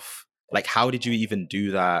yourself? Like how did you even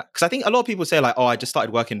do that? Because I think a lot of people say like, oh, I just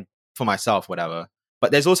started working for myself, whatever.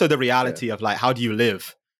 But there's also the Yeah. reality of like, how do you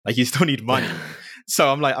live? Like you still need money.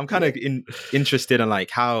 So I'm kind Yeah. of interested in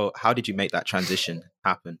like how did you make that transition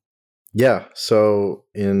happen? Yeah. So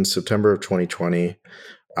in September of 2020,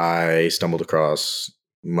 I stumbled across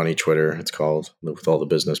Money Twitter, it's called, with all the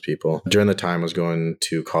business people. During the time I was going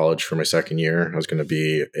to college for my second year, I was going to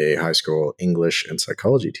be a high school English and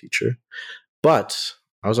psychology teacher. But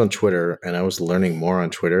I was on Twitter and I was learning more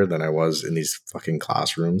on Twitter than I was in these fucking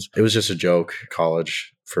classrooms. It was just a joke,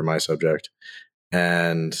 college for my subject.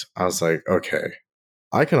 And I was like, okay,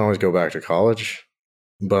 I can always go back to college,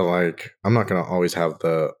 but like I'm not going to always have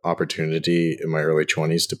the opportunity in my early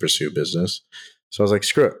 20s to pursue business. So I was like,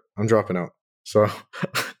 screw it, I'm dropping out. So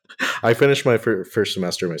I finished my first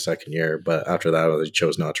semester my second year, but after that I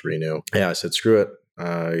chose not to renew. Yeah, I said screw it.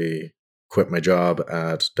 I quit my job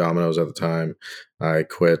at Domino's at the time. I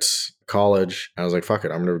quit college. I was like, fuck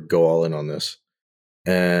it, I'm going to go all in on this.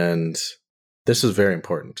 And this is very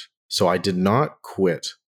important. So I did not quit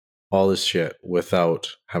all this shit without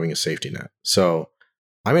having a safety net. So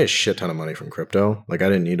I made a shit ton of money from crypto. Like I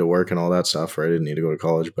didn't need to work and all that stuff, or I didn't need to go to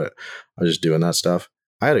college, but I was just doing that stuff.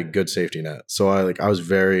 I had a good safety net. So I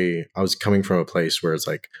was coming from a place where it's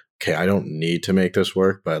like, okay, I don't need to make this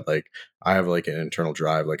work, but like I have like an internal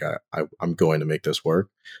drive. Like I'm going to make this work.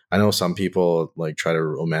 I know some people like try to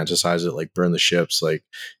romanticize it, like burn the ships, like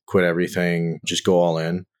quit everything, just go all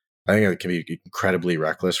in. I think it can be incredibly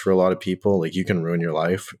reckless for a lot of people. Like you can ruin your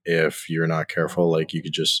life if you're not careful. Like you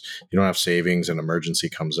don't have savings, an emergency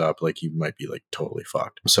comes up, like you might be like totally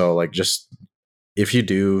fucked. So like just if you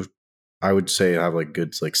do, I would say have like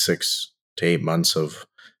good like 6 to 8 months of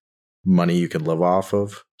money you can live off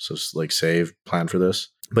of. So like save, plan for this.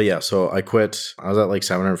 But yeah, so I quit. I was at like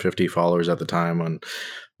 750 followers at the time on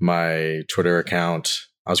my Twitter account.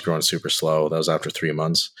 I was growing super slow. That was after 3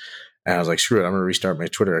 months. And I was like, screw it, I'm going to restart my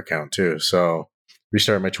Twitter account too. So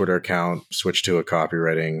restarted my Twitter account, switched to a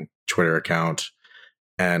copywriting Twitter account.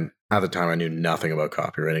 And at the time, I knew nothing about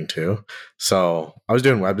copywriting too. So I was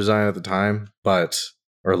doing web design at the time,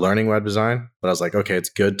 or learning web design. But I was like, okay, it's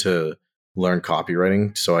good to learn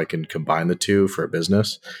copywriting so I can combine the two for a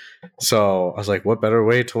business. So I was like, what better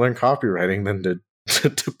way to learn copywriting than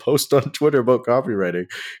to post on Twitter about copywriting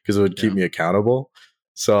because it would keep me accountable.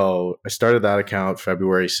 So I started that account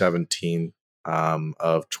February 17th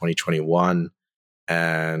of 2021.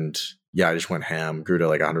 And yeah, I just went ham, grew to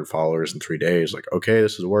like 100 followers in 3 days. Like, okay,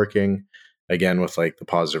 this is working. Again, with like the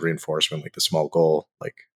positive reinforcement, like the small goal,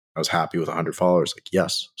 like I was happy with 100 followers. Like,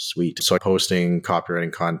 yes, sweet. So posting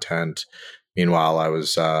copywriting content. Meanwhile, I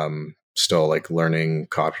was still like learning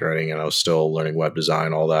copywriting and I was still learning web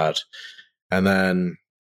design, all that. And then,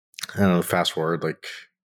 I don't know, fast forward like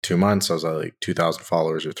 2 months, I was at like 2,000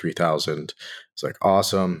 followers or 3,000. It's like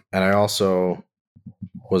awesome. And I also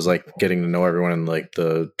was like getting to know everyone in like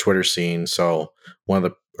the Twitter scene. So one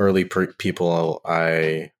of the early people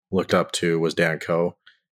I looked up to was Dan Coe.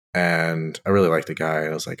 And I really liked the guy. I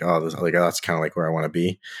was like, oh, that's kind of like where I want to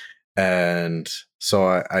be. And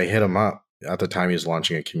so I hit him up. At the time, he was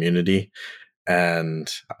launching a community.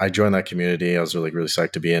 And I joined that community. I was really, really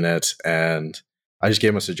psyched to be in it. And I just gave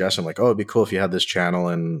him a suggestion, like, oh, it'd be cool if you had this channel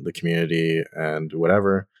in the community and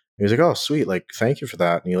whatever. And he was like, oh, sweet. Like, thank you for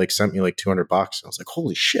that. And he like sent me like $200. I was like,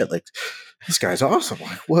 holy shit. Like, this guy's awesome.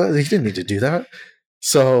 Like, what? He didn't need to do that.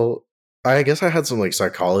 So I guess I had some like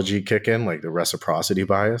psychology kick in, like the reciprocity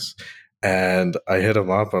bias. And I hit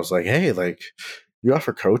him up. I was like, hey, like, you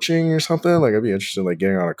offer coaching or something? Like, I'd be interested in like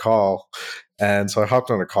getting on a call. And so I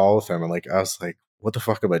hopped on a call with him and like I was like, what the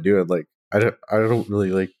fuck am I doing? Like I don't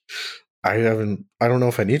really like I don't know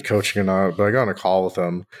if I need coaching or not, but I got on a call with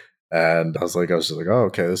him and I was just like, oh,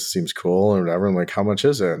 okay, this seems cool and whatever. And like, how much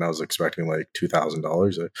is it? And I was expecting like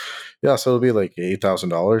 $2,000. Like, yeah, so it'll be like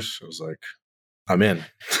 $8,000. I was like, I'm in.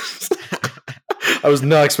 I was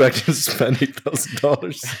not expecting to spend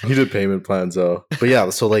 $8,000. He did payment plans though. But yeah,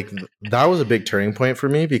 so like that was a big turning point for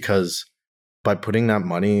me because by spending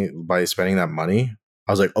that money,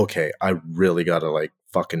 I was like, okay, I really gotta like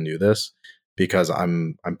fucking do this because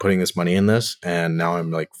I'm putting this money in this and now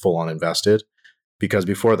I'm like full on invested. Because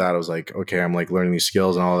before that I was like, okay, I'm like learning these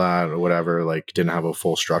skills and all that or whatever, like didn't have a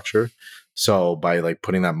full structure. So by like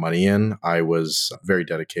putting that money in, I was very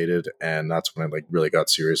dedicated, and that's when I like really got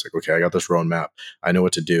serious. Like, okay, I got this roadmap. I know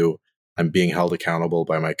what to do. I'm being held accountable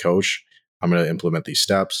by my coach. I'm going to implement these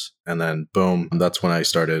steps. And then boom, that's when I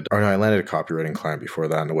started, or no, I landed a copywriting client before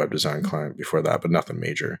that and a web design client before that, but nothing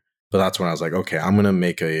major. But that's when I was like, okay, I'm going to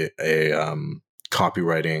make a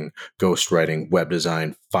copywriting, ghostwriting, web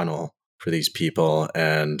design funnel for these people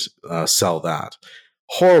and sell that.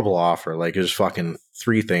 Horrible offer. Like, there's fucking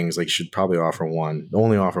three things. Like, you should probably offer one.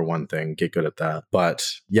 Only offer one thing. Get good at that. But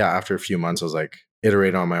yeah, after a few months, I was like,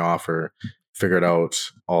 iterate on my offer, figured out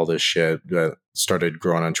all this shit, started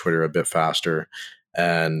growing on Twitter a bit faster.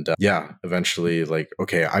 And yeah, eventually, like,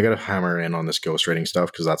 okay, I got to hammer in on this ghostwriting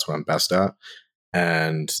stuff because that's what I'm best at.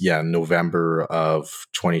 And yeah, November of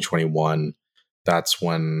 2021, that's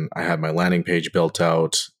when I had my landing page built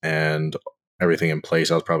out and everything in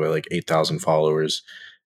place. I was probably like 8,000 followers,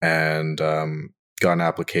 and got an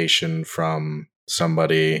application from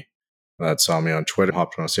somebody that saw me on Twitter,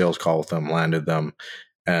 hopped on a sales call with them, landed them,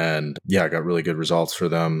 and yeah, I got really good results for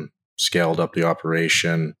them, scaled up the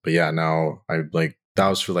operation. But yeah, now I like, that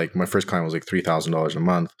was for like, my first client was like $3,000 a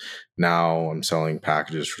month. Now I'm selling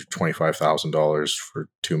packages for $25,000 for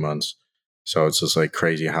 2 months. So it's just like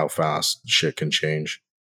crazy how fast shit can change.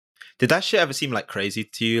 Did that shit ever seem like crazy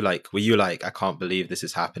to you? Like, were you like, I can't believe this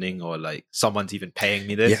is happening, or like someone's even paying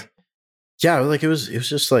me Yeah. this? Yeah. Like, it was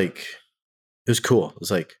just like, it was cool. It was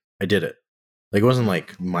like, I did it. Like, it wasn't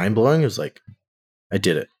like mind blowing. It was like, I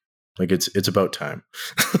did it. Like, it's about time.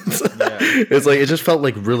 Yeah. It's like, it just felt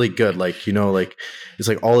like really good. Like, you know, like, it's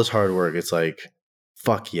like all this hard work. It's like,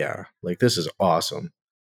 fuck yeah. Like, this is awesome.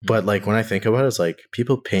 But like, when I think about it, it's like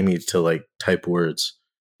people pay me to like type words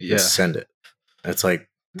and Yeah. send it. It's like,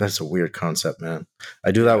 that's a weird concept, man.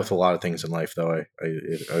 I do that with a lot of things in life, though.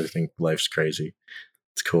 I think life's crazy.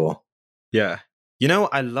 It's cool. Yeah. You know,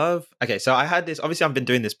 I love, okay, so I had this, obviously I've been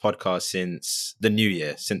doing this podcast since the new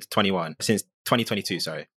year, since 2022,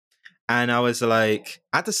 sorry. And I was like,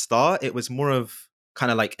 at the start, it was more of kind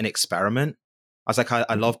of like an experiment. I was like,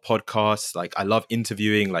 I love podcasts. Like, I love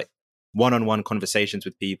interviewing, like one-on-one conversations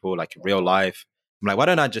with people, like in real life. I'm like, why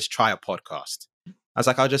don't I just try a podcast? I was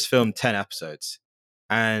like, I'll just film 10 episodes.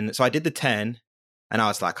 And so I did the 10, and I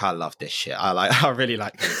was like, I love this shit. I really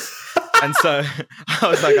like this. And so I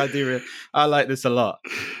was like, I like this a lot.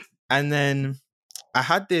 And then I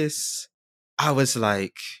had this, I was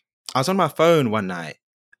on my phone one night,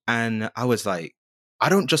 and I was like, I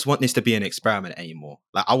don't just want this to be an experiment anymore.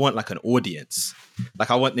 Like, I want like an audience.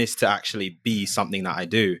 Like, I want this to actually be something that I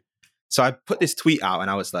do. So I put this tweet out,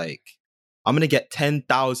 and I was like, I'm going to get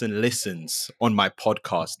 10,000 listens on my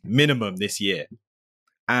podcast minimum this year.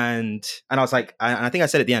 And I was like, and I think I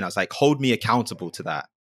said at the end, I was like, hold me accountable to that.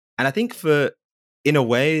 And I think in a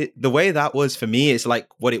way, the way that was for me is like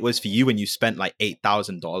what it was for you when you spent like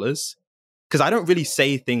 $8,000. Because I don't really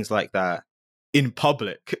say things like that in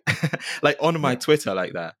public, like on my Twitter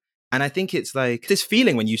like that. And I think it's like this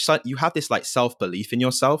feeling when you have this like self-belief in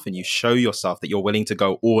yourself, and you show yourself that you're willing to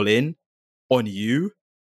go all in on you.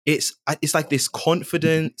 It's like this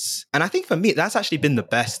confidence. And I think for me, that's actually been the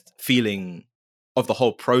best feeling of the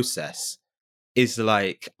whole process, is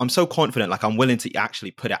like, I'm so confident, like I'm willing to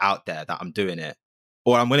actually put it out there that I'm doing it,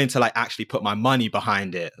 or I'm willing to like actually put my money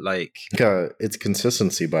behind it. Like, yeah, it's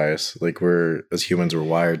consistency bias. Like, we're, as humans, we're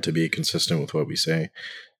wired to be consistent with what we say.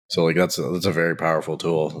 So like, that's a very powerful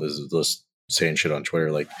tool, is just saying shit on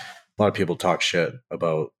Twitter. Like, a lot of people talk shit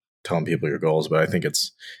about telling people your goals, but I think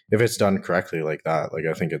if it's done correctly like that, like,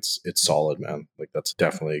 I think it's solid, man. Like, that's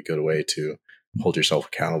definitely a good way to hold yourself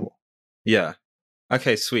accountable. yeah.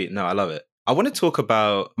 Okay, sweet. No, I love it. I want to talk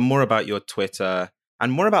more about your Twitter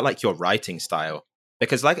and more about like your writing style,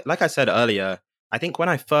 because like I said earlier, I think when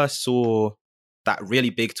I first saw that really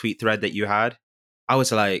big tweet thread that you had, I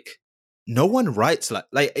was like, no one writes like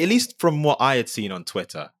at least from what I had seen on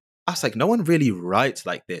Twitter, I was like, no one really writes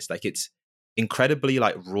like this. Like, it's incredibly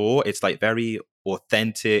like raw. It's like very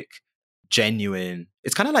authentic, genuine.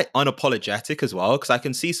 It's kind of like unapologetic as well, because I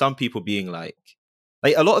can see some people being like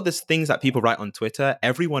a lot of the things that people write on Twitter,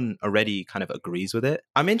 everyone already kind of agrees with it.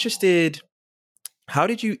 I'm interested, how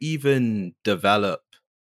did you even develop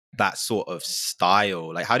that sort of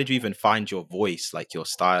style? Like, how did you even find your voice, like your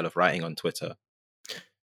style of writing on Twitter?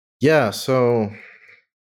 Yeah, so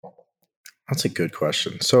that's a good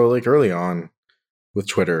question. So like, early on with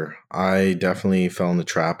Twitter, I definitely fell in the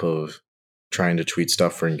trap of trying to tweet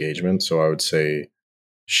stuff for engagement. So I would say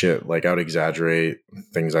shit, like I would exaggerate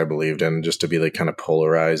things I believed in just to be like kind of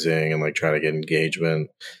polarizing and like try to get engagement.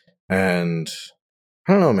 And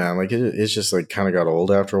I don't know, man, like it's just like kind of got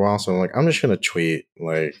old after a while. So I'm like, I'm just going to tweet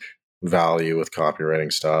like value with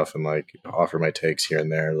copywriting stuff and like offer my takes here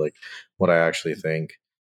and there, like what I actually think.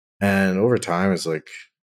 And over time, it's like,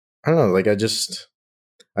 I don't know, like I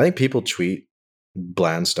think people tweet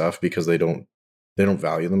bland stuff because they don't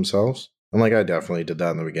value themselves. And like I definitely did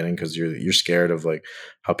that in the beginning because you're scared of like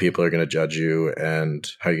how people are going to judge you and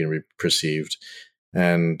how you're going to be perceived.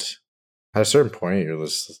 And at a certain point, you're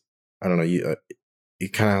just, I don't know,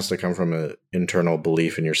 it kind of has to come from an internal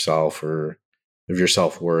belief in yourself or of your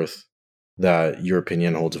self-worth that your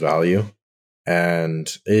opinion holds value. And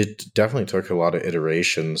it definitely took a lot of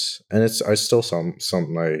iterations, and I still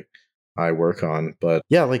something I work on. But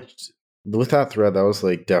yeah, like with that thread, that was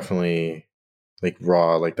like definitely like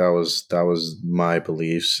raw. Like that was my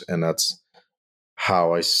beliefs, and that's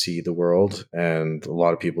how I see the world. And a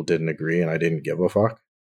lot of people didn't agree, and I didn't give a fuck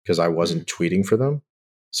because I wasn't tweeting for them.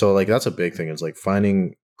 So like that's a big thing. Is like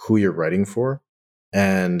finding who you're writing for,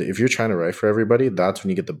 and if you're trying to write for everybody, that's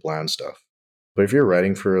when you get the bland stuff. But if you're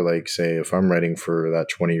writing for like, say, if I'm writing for that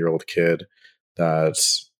 20-year-old kid that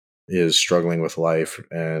is struggling with life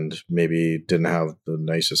and maybe didn't have the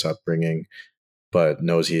nicest upbringing but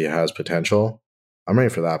knows he has potential, I'm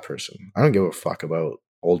writing for that person. I don't give a fuck about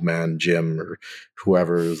old man Jim or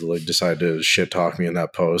whoever like decided to shit talk me in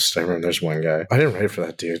that post. I remember there's one guy. I didn't write for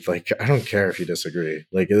that dude. Like, I don't care if you disagree.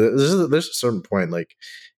 Like, there's a certain point. Like,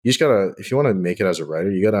 you just gotta, if you want to make it as a writer,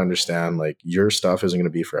 you gotta understand like your stuff isn't gonna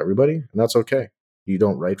be for everybody, and that's okay. You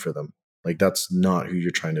don't write for them. Like, that's not who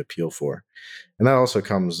you're trying to appeal for. And that also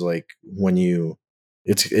comes like when you,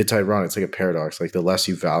 it's ironic. It's like a paradox. Like the less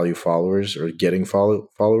you value followers or getting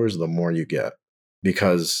followers, the more you get,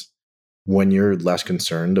 because when you're less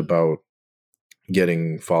concerned about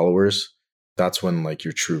getting followers, that's when like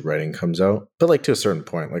your true writing comes out. But like to a certain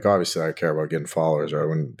point, like obviously I care about getting followers, or I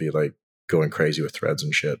wouldn't be like going crazy with threads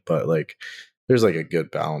and shit. But like there's like a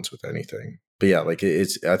good balance with anything. But yeah, like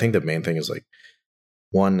it's I think the main thing is like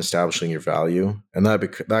one, establishing your value, and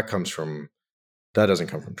that comes from, that doesn't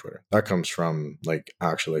come from Twitter. That comes from like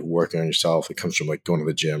actually like working on yourself. It comes from like going to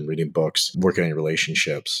the gym, reading books, working on your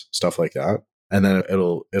relationships, stuff like that. And then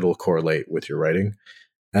it'll correlate with your writing.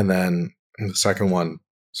 And then the second one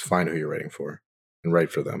is find who you're writing for and write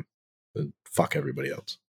for them. And fuck everybody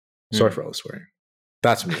else. Sorry for all the swearing.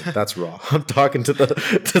 That's me. That's raw. I'm talking to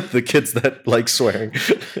the kids that like swearing.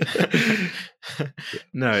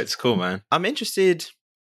 No, it's cool, man. I'm interested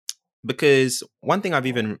because one thing I've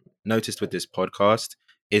even noticed with this podcast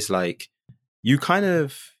is like you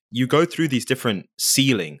go through these different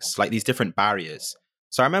ceilings, like these different barriers.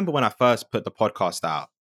 So I remember when I first put the podcast out,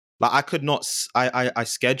 like I could not, I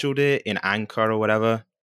scheduled it in Anchor or whatever,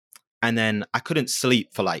 and then I couldn't sleep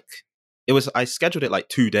for like, I scheduled it like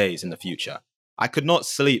 2 days in the future. I could not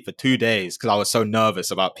sleep for 2 days because I was so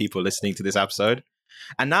nervous about people listening to this episode.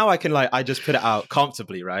 And now I can like, I just put it out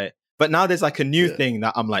comfortably, right? But now there's like a new thing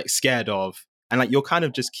that I'm like scared of. And like, you'll kind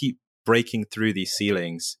of just keep breaking through these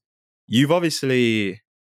ceilings. You've obviously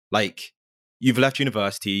like, you've left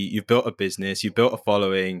university, you've built a business, you've built a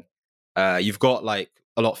following, you've got like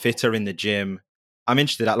a lot fitter in the gym. I'm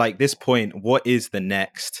interested at like this point, what's the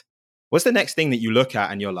next thing that you look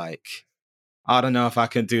at and you're like, I don't know if I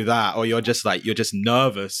can do that, or you're just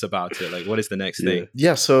nervous about it. Like, what is the next thing?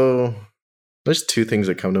 Yeah. So there's two things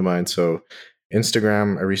that come to mind. So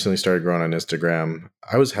Instagram, I recently started growing on Instagram.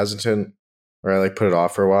 I was hesitant, or I like put it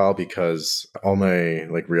off for a while because all my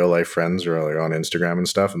like real life friends are like on Instagram and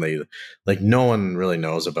stuff, and they like no one really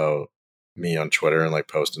knows about me on Twitter and like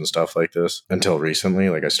posting stuff like this until recently.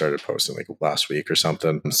 Like I started posting like last week or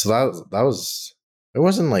something. So that was, it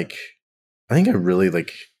wasn't like, I think I really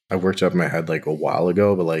like, I worked up in my head like a while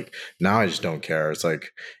ago, but like now I just don't care. It's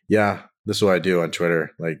like, yeah, this is what I do on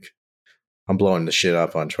Twitter. Like I'm blowing the shit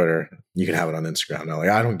up on Twitter. You can have it on Instagram now. Like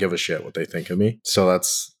I don't give a shit what they think of me. So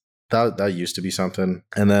that used to be something.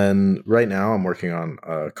 And then right now I'm working on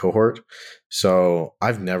a cohort. So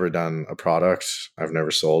I've never done a product. I've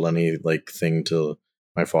never sold any like thing to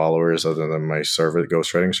my followers other than my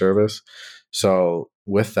ghostwriting service. So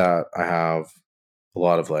with that, I have a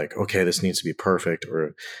lot of like, okay, this needs to be perfect,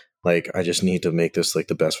 or like I just need to make this like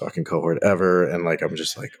the best fucking cohort ever. And like I'm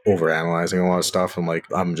just like overanalyzing a lot of stuff. And like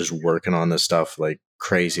I'm just working on this stuff like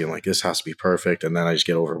crazy, and like this has to be perfect. And then I just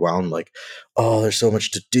get overwhelmed, like, oh, there's so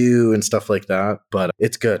much to do and stuff like that. But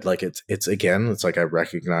it's good. Like it's again, it's like I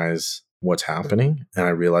recognize what's happening and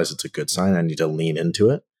I realize it's a good sign. I need to lean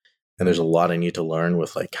into it. And there's a lot I need to learn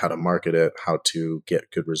with like how to market it, how to get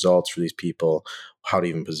good results for these people, how to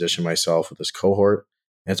even position myself with this cohort.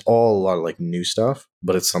 And it's all a lot of like new stuff,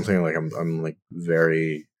 but it's something like I'm like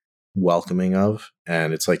very welcoming of.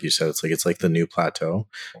 And it's like you said, it's like the new plateau.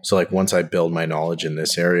 So like once I build my knowledge in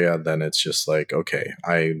this area, then it's just like, okay,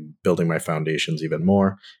 I'm building my foundations even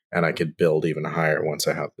more, and I could build even higher once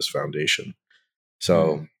I have this foundation.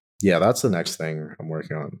 So yeah, that's the next thing I'm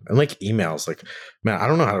working on. And like emails, like, man, I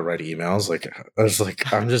don't know how to write emails. Like I was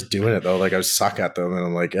like, I'm just doing it though. Like I suck at them, and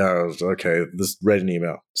I'm like, oh, okay, just write an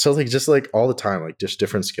email. So like just like all the time, like just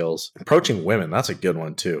different skills. Approaching women, that's a good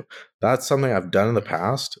one too. That's something I've done in the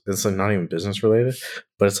past. It's like not even business related,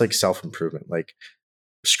 but it's like self-improvement. Like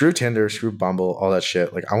screw Tinder, screw Bumble, all that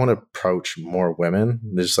shit. Like I want to approach more women.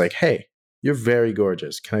 They're just like, hey, you're very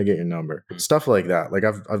gorgeous. Can I get your number? Stuff like that. Like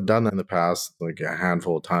I've done that in the past, like a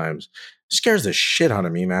handful of times. It scares the shit out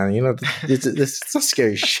of me, man. You know, it's a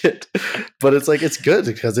scary shit, but it's like it's good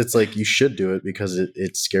because it's like you should do it because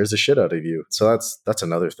it scares the shit out of you. So that's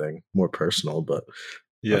another thing, more personal, but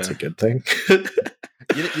that's a good thing.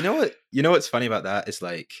 You know what? You know what's funny about that is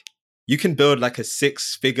like you can build like a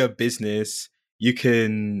 6-figure business. You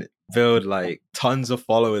can build like tons of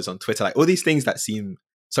followers on Twitter, like all these things that seem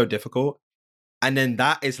so difficult. And then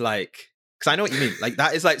that is like, because I know what you mean. Like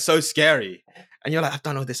that is like so scary. And you're like, I've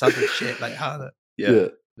done all this other shit. Like how the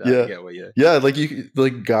I get what like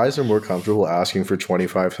like guys are more comfortable asking for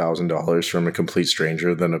 $25,000 from a complete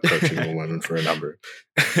stranger than approaching a woman for a number.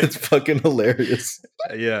 It's fucking hilarious.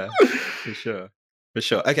 Yeah, for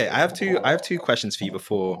sure. Okay, I have two questions for you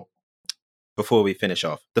before we finish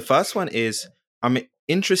off. The first one is I'm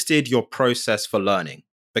interested your process for learning,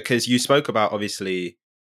 because you spoke about obviously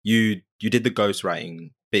you did the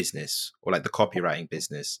ghostwriting business or like the copywriting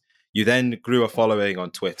business. You then grew a following on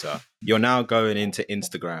Twitter. You're now going into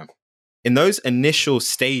Instagram. In those initial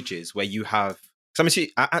stages where you have, because I'm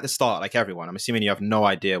assuming at the start, like everyone, I'm assuming you have no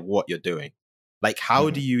idea what you're doing. Like, how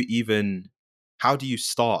do you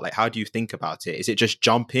start? Like, how do you think about it? Is it just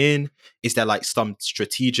jump in? Is there like some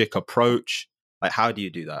strategic approach? Like, how do you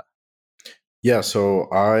do that? Yeah, so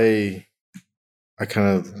I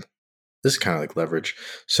kind of, this is kind of like leverage.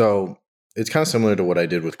 So it's kind of similar to what I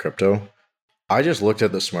did with crypto. I just looked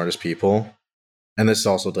at the smartest people, and this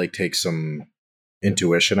also like takes some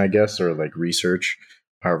intuition, I guess, or like research,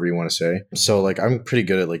 however you want to say. So like I'm pretty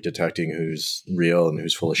good at like detecting who's real and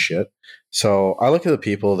who's full of shit. So I look at the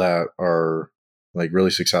people that are like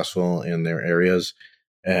really successful in their areas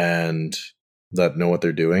and that know what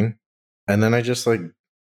they're doing. And then I just like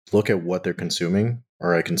look at what they're consuming,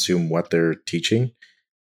 or I consume what they're teaching,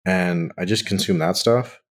 and I just consume that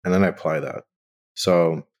stuff and then I apply that.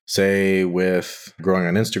 So say with growing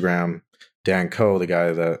on Instagram, Dan Coe, the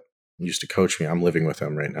guy that used to coach me, I'm living with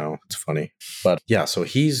him right now. It's funny. But yeah, so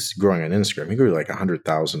he's growing on Instagram. He grew like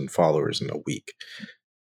 100,000 followers in a week.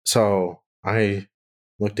 So I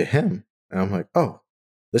looked at him and I'm like, oh,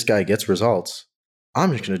 this guy gets results.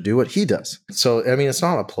 I'm just going to do what he does. So, I mean, it's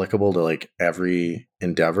not applicable to like every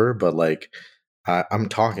endeavor, but like I'm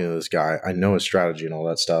talking to this guy. I know his strategy and all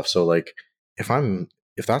that stuff. So like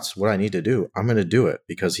if that's what I need to do, I'm going to do it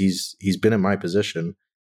because he's been in my position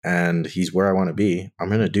and he's where I want to be. I'm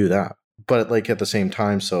going to do that. But like at the same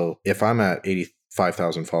time, so if I'm at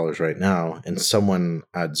 85,000 followers right now and someone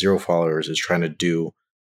at 0 followers is trying to do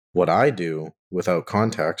what I do without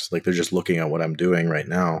context, like they're just looking at what I'm doing right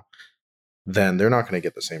now, then they're not going to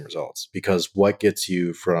get the same results, because what gets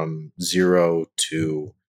you from 0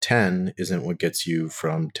 to 10 isn't what gets you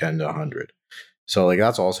from 10 to 100. So like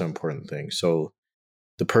that's also an important thing. So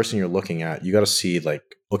the person you're looking at, you got to see like,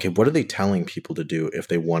 okay, what are they telling people to do if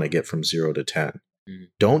they want to get from 0 to 10? Mm-hmm.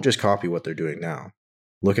 Don't just copy what they're doing now.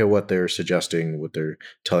 Look at what they're suggesting, what they're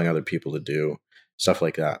telling other people to do, stuff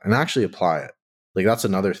like that, and actually apply it. Like that's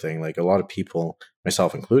another thing. Like a lot of people,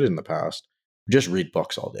 myself included in the past, just read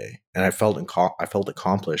books all day, and I felt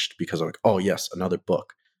accomplished because I'm like, oh yes, another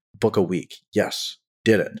book a week, yes,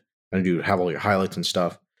 did it. And you have all your highlights and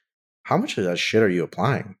stuff. How much of that shit are you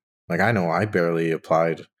applying? Like I know I barely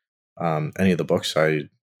applied any of the books I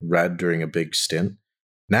read during a big stint.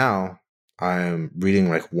 Now I'm reading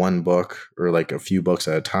like one book or like a few books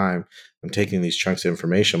at a time. I'm taking these chunks of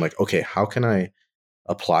information. I'm like, okay, how can I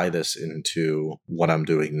apply this into what I'm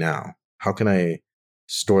doing now? How can I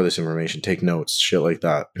store this information, take notes, shit like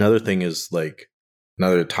that? Another thing is like,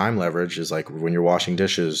 another time leverage is like when you're washing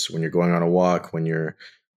dishes, when you're going on a walk, when you're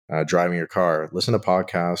driving your car, listen to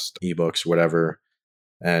podcasts, ebooks, whatever,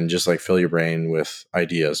 and just like fill your brain with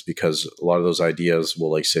ideas, because a lot of those ideas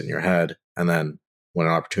will like sit in your head. And then when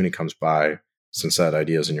an opportunity comes by, since that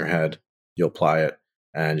idea is in your head, you'll apply it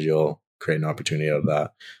and you'll create an opportunity out of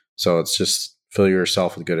that. So it's just fill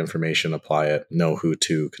yourself with good information, apply it, know who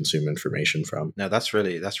to consume information from. No, that's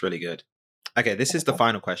really good. Okay, this is the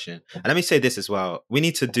final question. And let me say this as well. We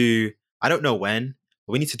need to do, I don't know when,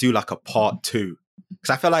 but we need to do like a part 2.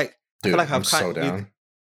 Because Dude, I'm I've so down.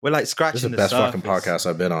 we're like This is scratching the the best fucking surface. podcast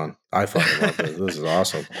I've been on. I fucking love this. This is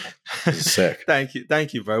awesome. This is sick. Thank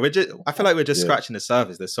you, bro. I feel like we're just scratching the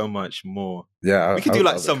surface. There's so much more. Yeah, We could I do would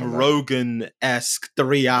like love to some come back. Rogan-esque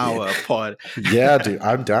 3-hour pod. Yeah, dude,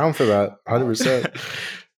 I'm down for that. 100%.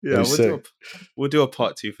 Yeah, we'll do a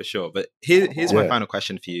part 2 for sure. But here's my final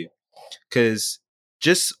question for you, because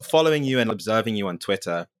just following you and observing you on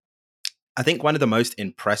Twitter, I think one of the most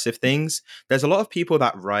impressive things, there's a lot of people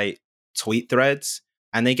that write tweet threads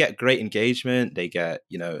and they get great engagement. They get,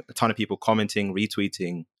 a ton of people commenting,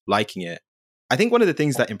 retweeting, liking it. I think one of the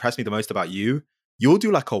things that impressed me the most about you, you'll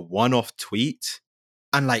do like a one-off tweet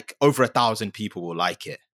and like over 1,000 people will like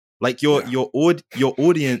it. Like your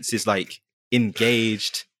audience is like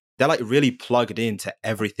engaged. They're like really plugged into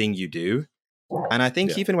everything you do. And I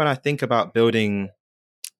think even when I think about building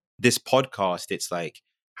this podcast, it's like,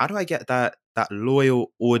 how do I get that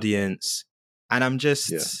loyal audience? And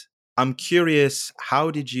I'm curious, how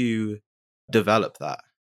did you develop that?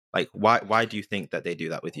 Like, why do you think that they do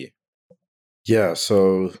that with you? Yeah,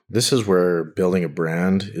 so this is where building a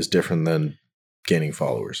brand is different than gaining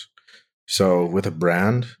followers. So with a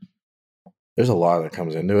brand, there's a lot that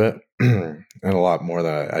comes into it and a lot more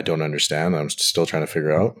that I don't understand. I'm still trying to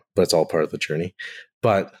figure out, but it's all part of the journey.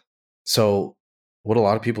 But so what a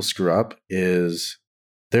lot of people screw up is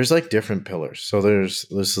there's like different pillars. So this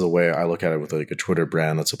is the way I look at it with like a Twitter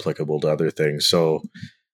brand that's applicable to other things. So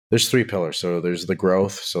there's 3 pillars. So there's the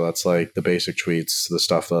growth. So that's like the basic tweets, the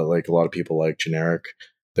stuff that like a lot of people like, generic.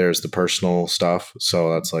 There's the personal stuff. So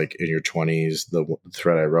that's like in your 20s, the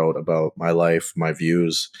thread I wrote about my life, my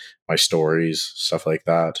views, my stories, stuff like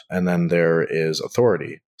that. And then there is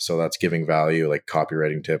authority. So that's giving value, like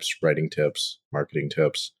copywriting tips, writing tips, marketing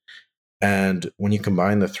tips. And when you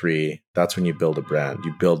combine the 3, that's when you build a brand.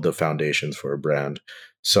 You build the foundations for a brand.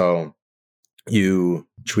 So you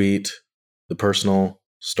tweet the personal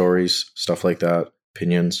stories, stuff like that,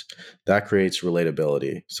 opinions. That creates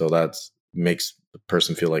relatability. So that makes the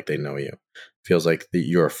person feel like they know you. Feels like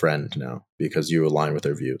you're a friend now because you align with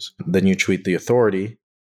their views. Then you tweet the authority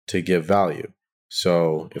to give value.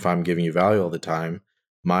 So if I'm giving you value all the time,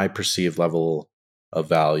 my perceived level of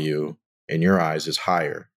value in your eyes is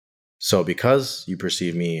higher. So because you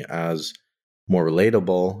perceive me as more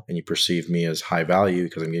relatable and you perceive me as high value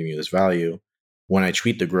because I'm giving you this value, when I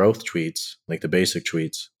tweet the growth tweets, like the basic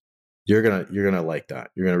tweets, you're gonna like that.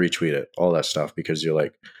 You're gonna retweet it, all that stuff, because you're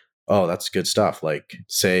like, oh, that's good stuff. Like,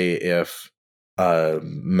 say if a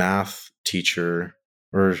math teacher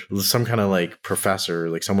or some kind of like professor,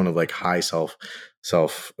 like someone of like high self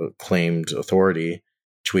claimed authority,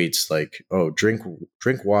 tweets like, oh, drink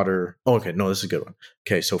water. Oh, okay, no, this is a good one.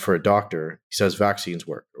 Okay, so for a doctor, he says vaccines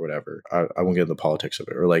work or whatever. I won't get into the politics of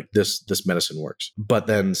it, or like this medicine works. But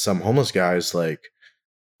then some homeless guy's like,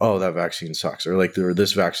 oh, that vaccine sucks, or like, or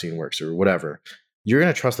this vaccine works, or whatever. You're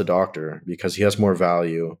gonna trust the doctor because he has more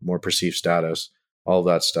value, more perceived status, all of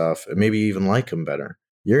that stuff, and maybe even like him better.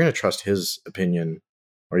 You're gonna trust his opinion,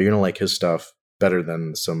 or you're gonna like his stuff better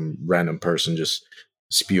than some random person just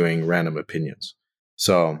spewing random opinions.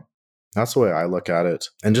 So that's the way I look at it.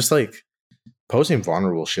 And just like posting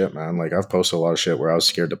vulnerable shit, man. Like I've posted a lot of shit where I was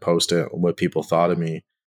scared to post it, what people thought of me.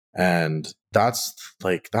 And that's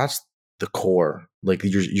the core. Like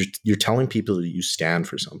you're telling people that you stand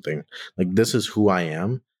for something. Like, this is who I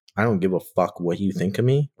am. I don't give a fuck what you think of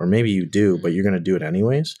me, or maybe you do, but you're gonna do it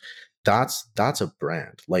anyways. That's a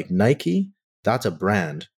brand. Like Nike, that's a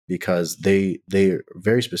brand because they're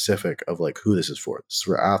very specific of like who this is for. This is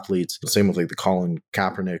for athletes. Same with like the Colin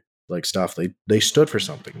Kaepernick like stuff. They stood for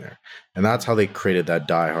something there, and that's how they created that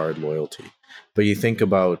diehard loyalty. But you think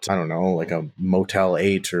about, I don't know, like a Motel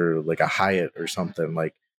 8 or like a Hyatt or something,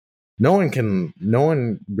 like no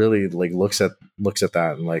one really like looks at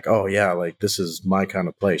that and like, oh yeah, like this is my kind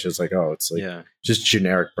of place. It's like, oh, it's like just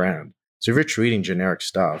generic brand. So if you're treating generic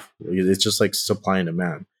stuff, it's just like supply and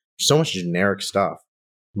demand. So much generic stuff,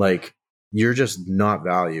 like you're just not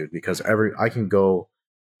valued, because I can go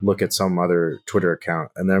look at some other Twitter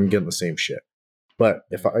account and then I'm getting the same shit. But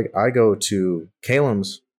if I go to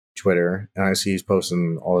Calum's Twitter and I see he's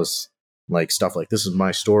posting all this like stuff like, this is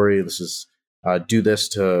my story, this is do this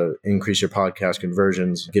to increase your podcast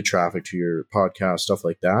conversions, get traffic to your podcast, stuff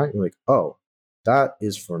like that. You're like, oh, that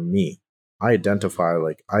is for me. I identify,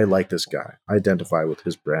 like, I like this guy. I identify with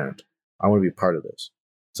his brand. I want to be part of this.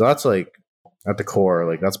 So that's like at the core,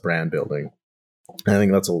 like that's brand building. And I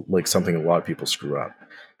think that's like something a lot of people screw up.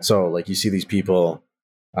 So like you see these people,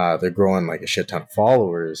 they're growing like a shit ton of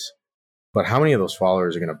followers, but how many of those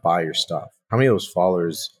followers are going to buy your stuff? How many of those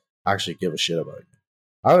followers actually give a shit about you?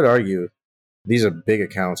 I would argue these are big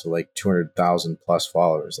accounts with like 200,000 plus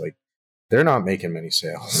followers. Like they're not making many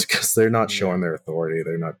sales because they're not showing their authority.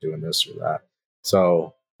 They're not doing this or that.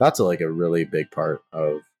 So that's like a really big part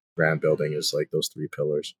of brand building is like those three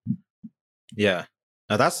pillars. Yeah.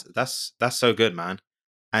 No, that's so good, man.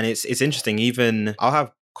 And it's interesting. Even I'll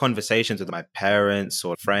have conversations with my parents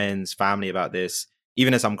or friends, family about this,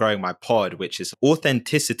 even as I'm growing my pod, which is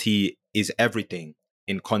authenticity is everything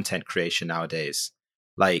in content creation nowadays.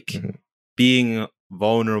 Like being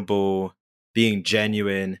vulnerable, being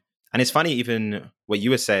genuine. And it's funny, even what you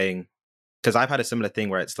were saying, because I've had a similar thing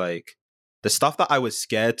where it's like the stuff that I was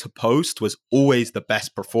scared to post was always the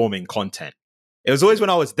best performing content. It was always when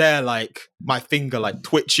I was there, like my finger like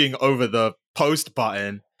twitching over the post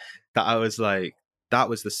button, that I was like, that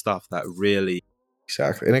was the stuff that really.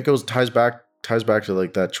 Exactly. And it ties back to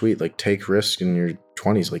like that tweet, like take risks in your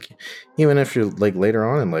 20s. Like even if you're like later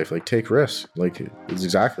on in life, like take risks. Like it's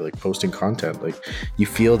exactly like posting content. Like you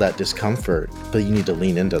feel that discomfort, but you need to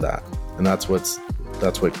lean into that. And that's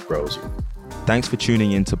what grows you. Thanks for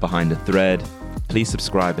tuning in to Behind the Thread. Please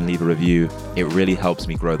subscribe and leave a review. It really helps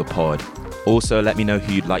me grow the pod. Also, let me know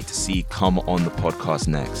who you'd like to see come on the podcast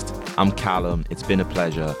next. I'm Callum. It's been a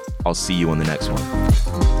pleasure. I'll see you on the next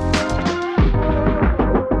one.